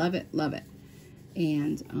 Love it, love it, love it.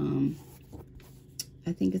 And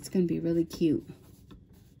I think it's going to be really cute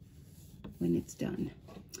when it's done.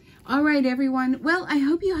 All right, everyone. Well, I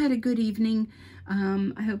hope you had a good evening.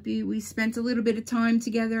 I hope we spent a little bit of time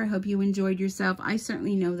together. I hope you enjoyed yourself. I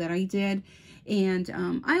certainly know that I did. And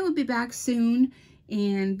I will be back soon.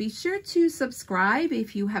 And be sure to subscribe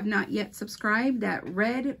if you have not yet subscribed, that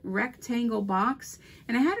red rectangle box.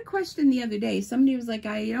 And I had a question the other day. Somebody was like,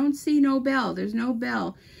 I don't see no bell. There's no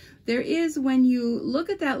bell. There is when you look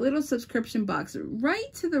at that little subscription box.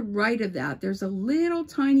 Right to the right of that, there's a little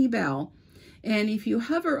tiny bell. And if you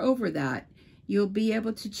hover over that, you'll be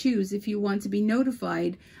able to choose if you want to be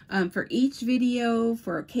notified for each video,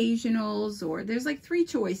 for occasionals, or there's like 3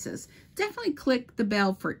 choices. Definitely click the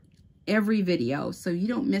bell for every video so you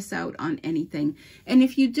don't miss out on anything. And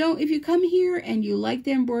if you come here and you like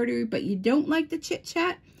the embroidery but you don't like the chit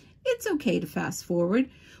chat, it's okay to fast forward.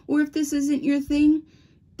 Or if this isn't your thing,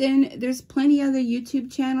 then there's plenty other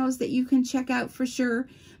YouTube channels that you can check out for sure.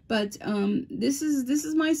 But this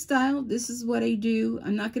is my style. This is what I do.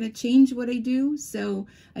 I'm not going to change what I do. So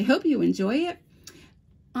I hope you enjoy it.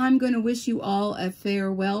 I'm going to wish you all a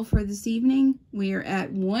farewell for this evening. We are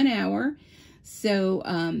at 1 hour. So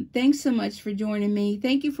thanks so much for joining me.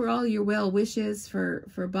 Thank you for all your well wishes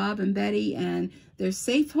for Bob and Betty and their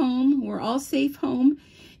safe home. We're all safe home.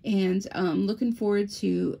 And looking forward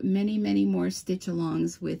to many, many more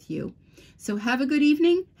stitch-alongs with you. So have a good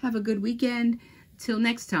evening. Have a good weekend. Till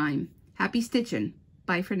next time. Happy stitching.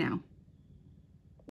 Bye for now.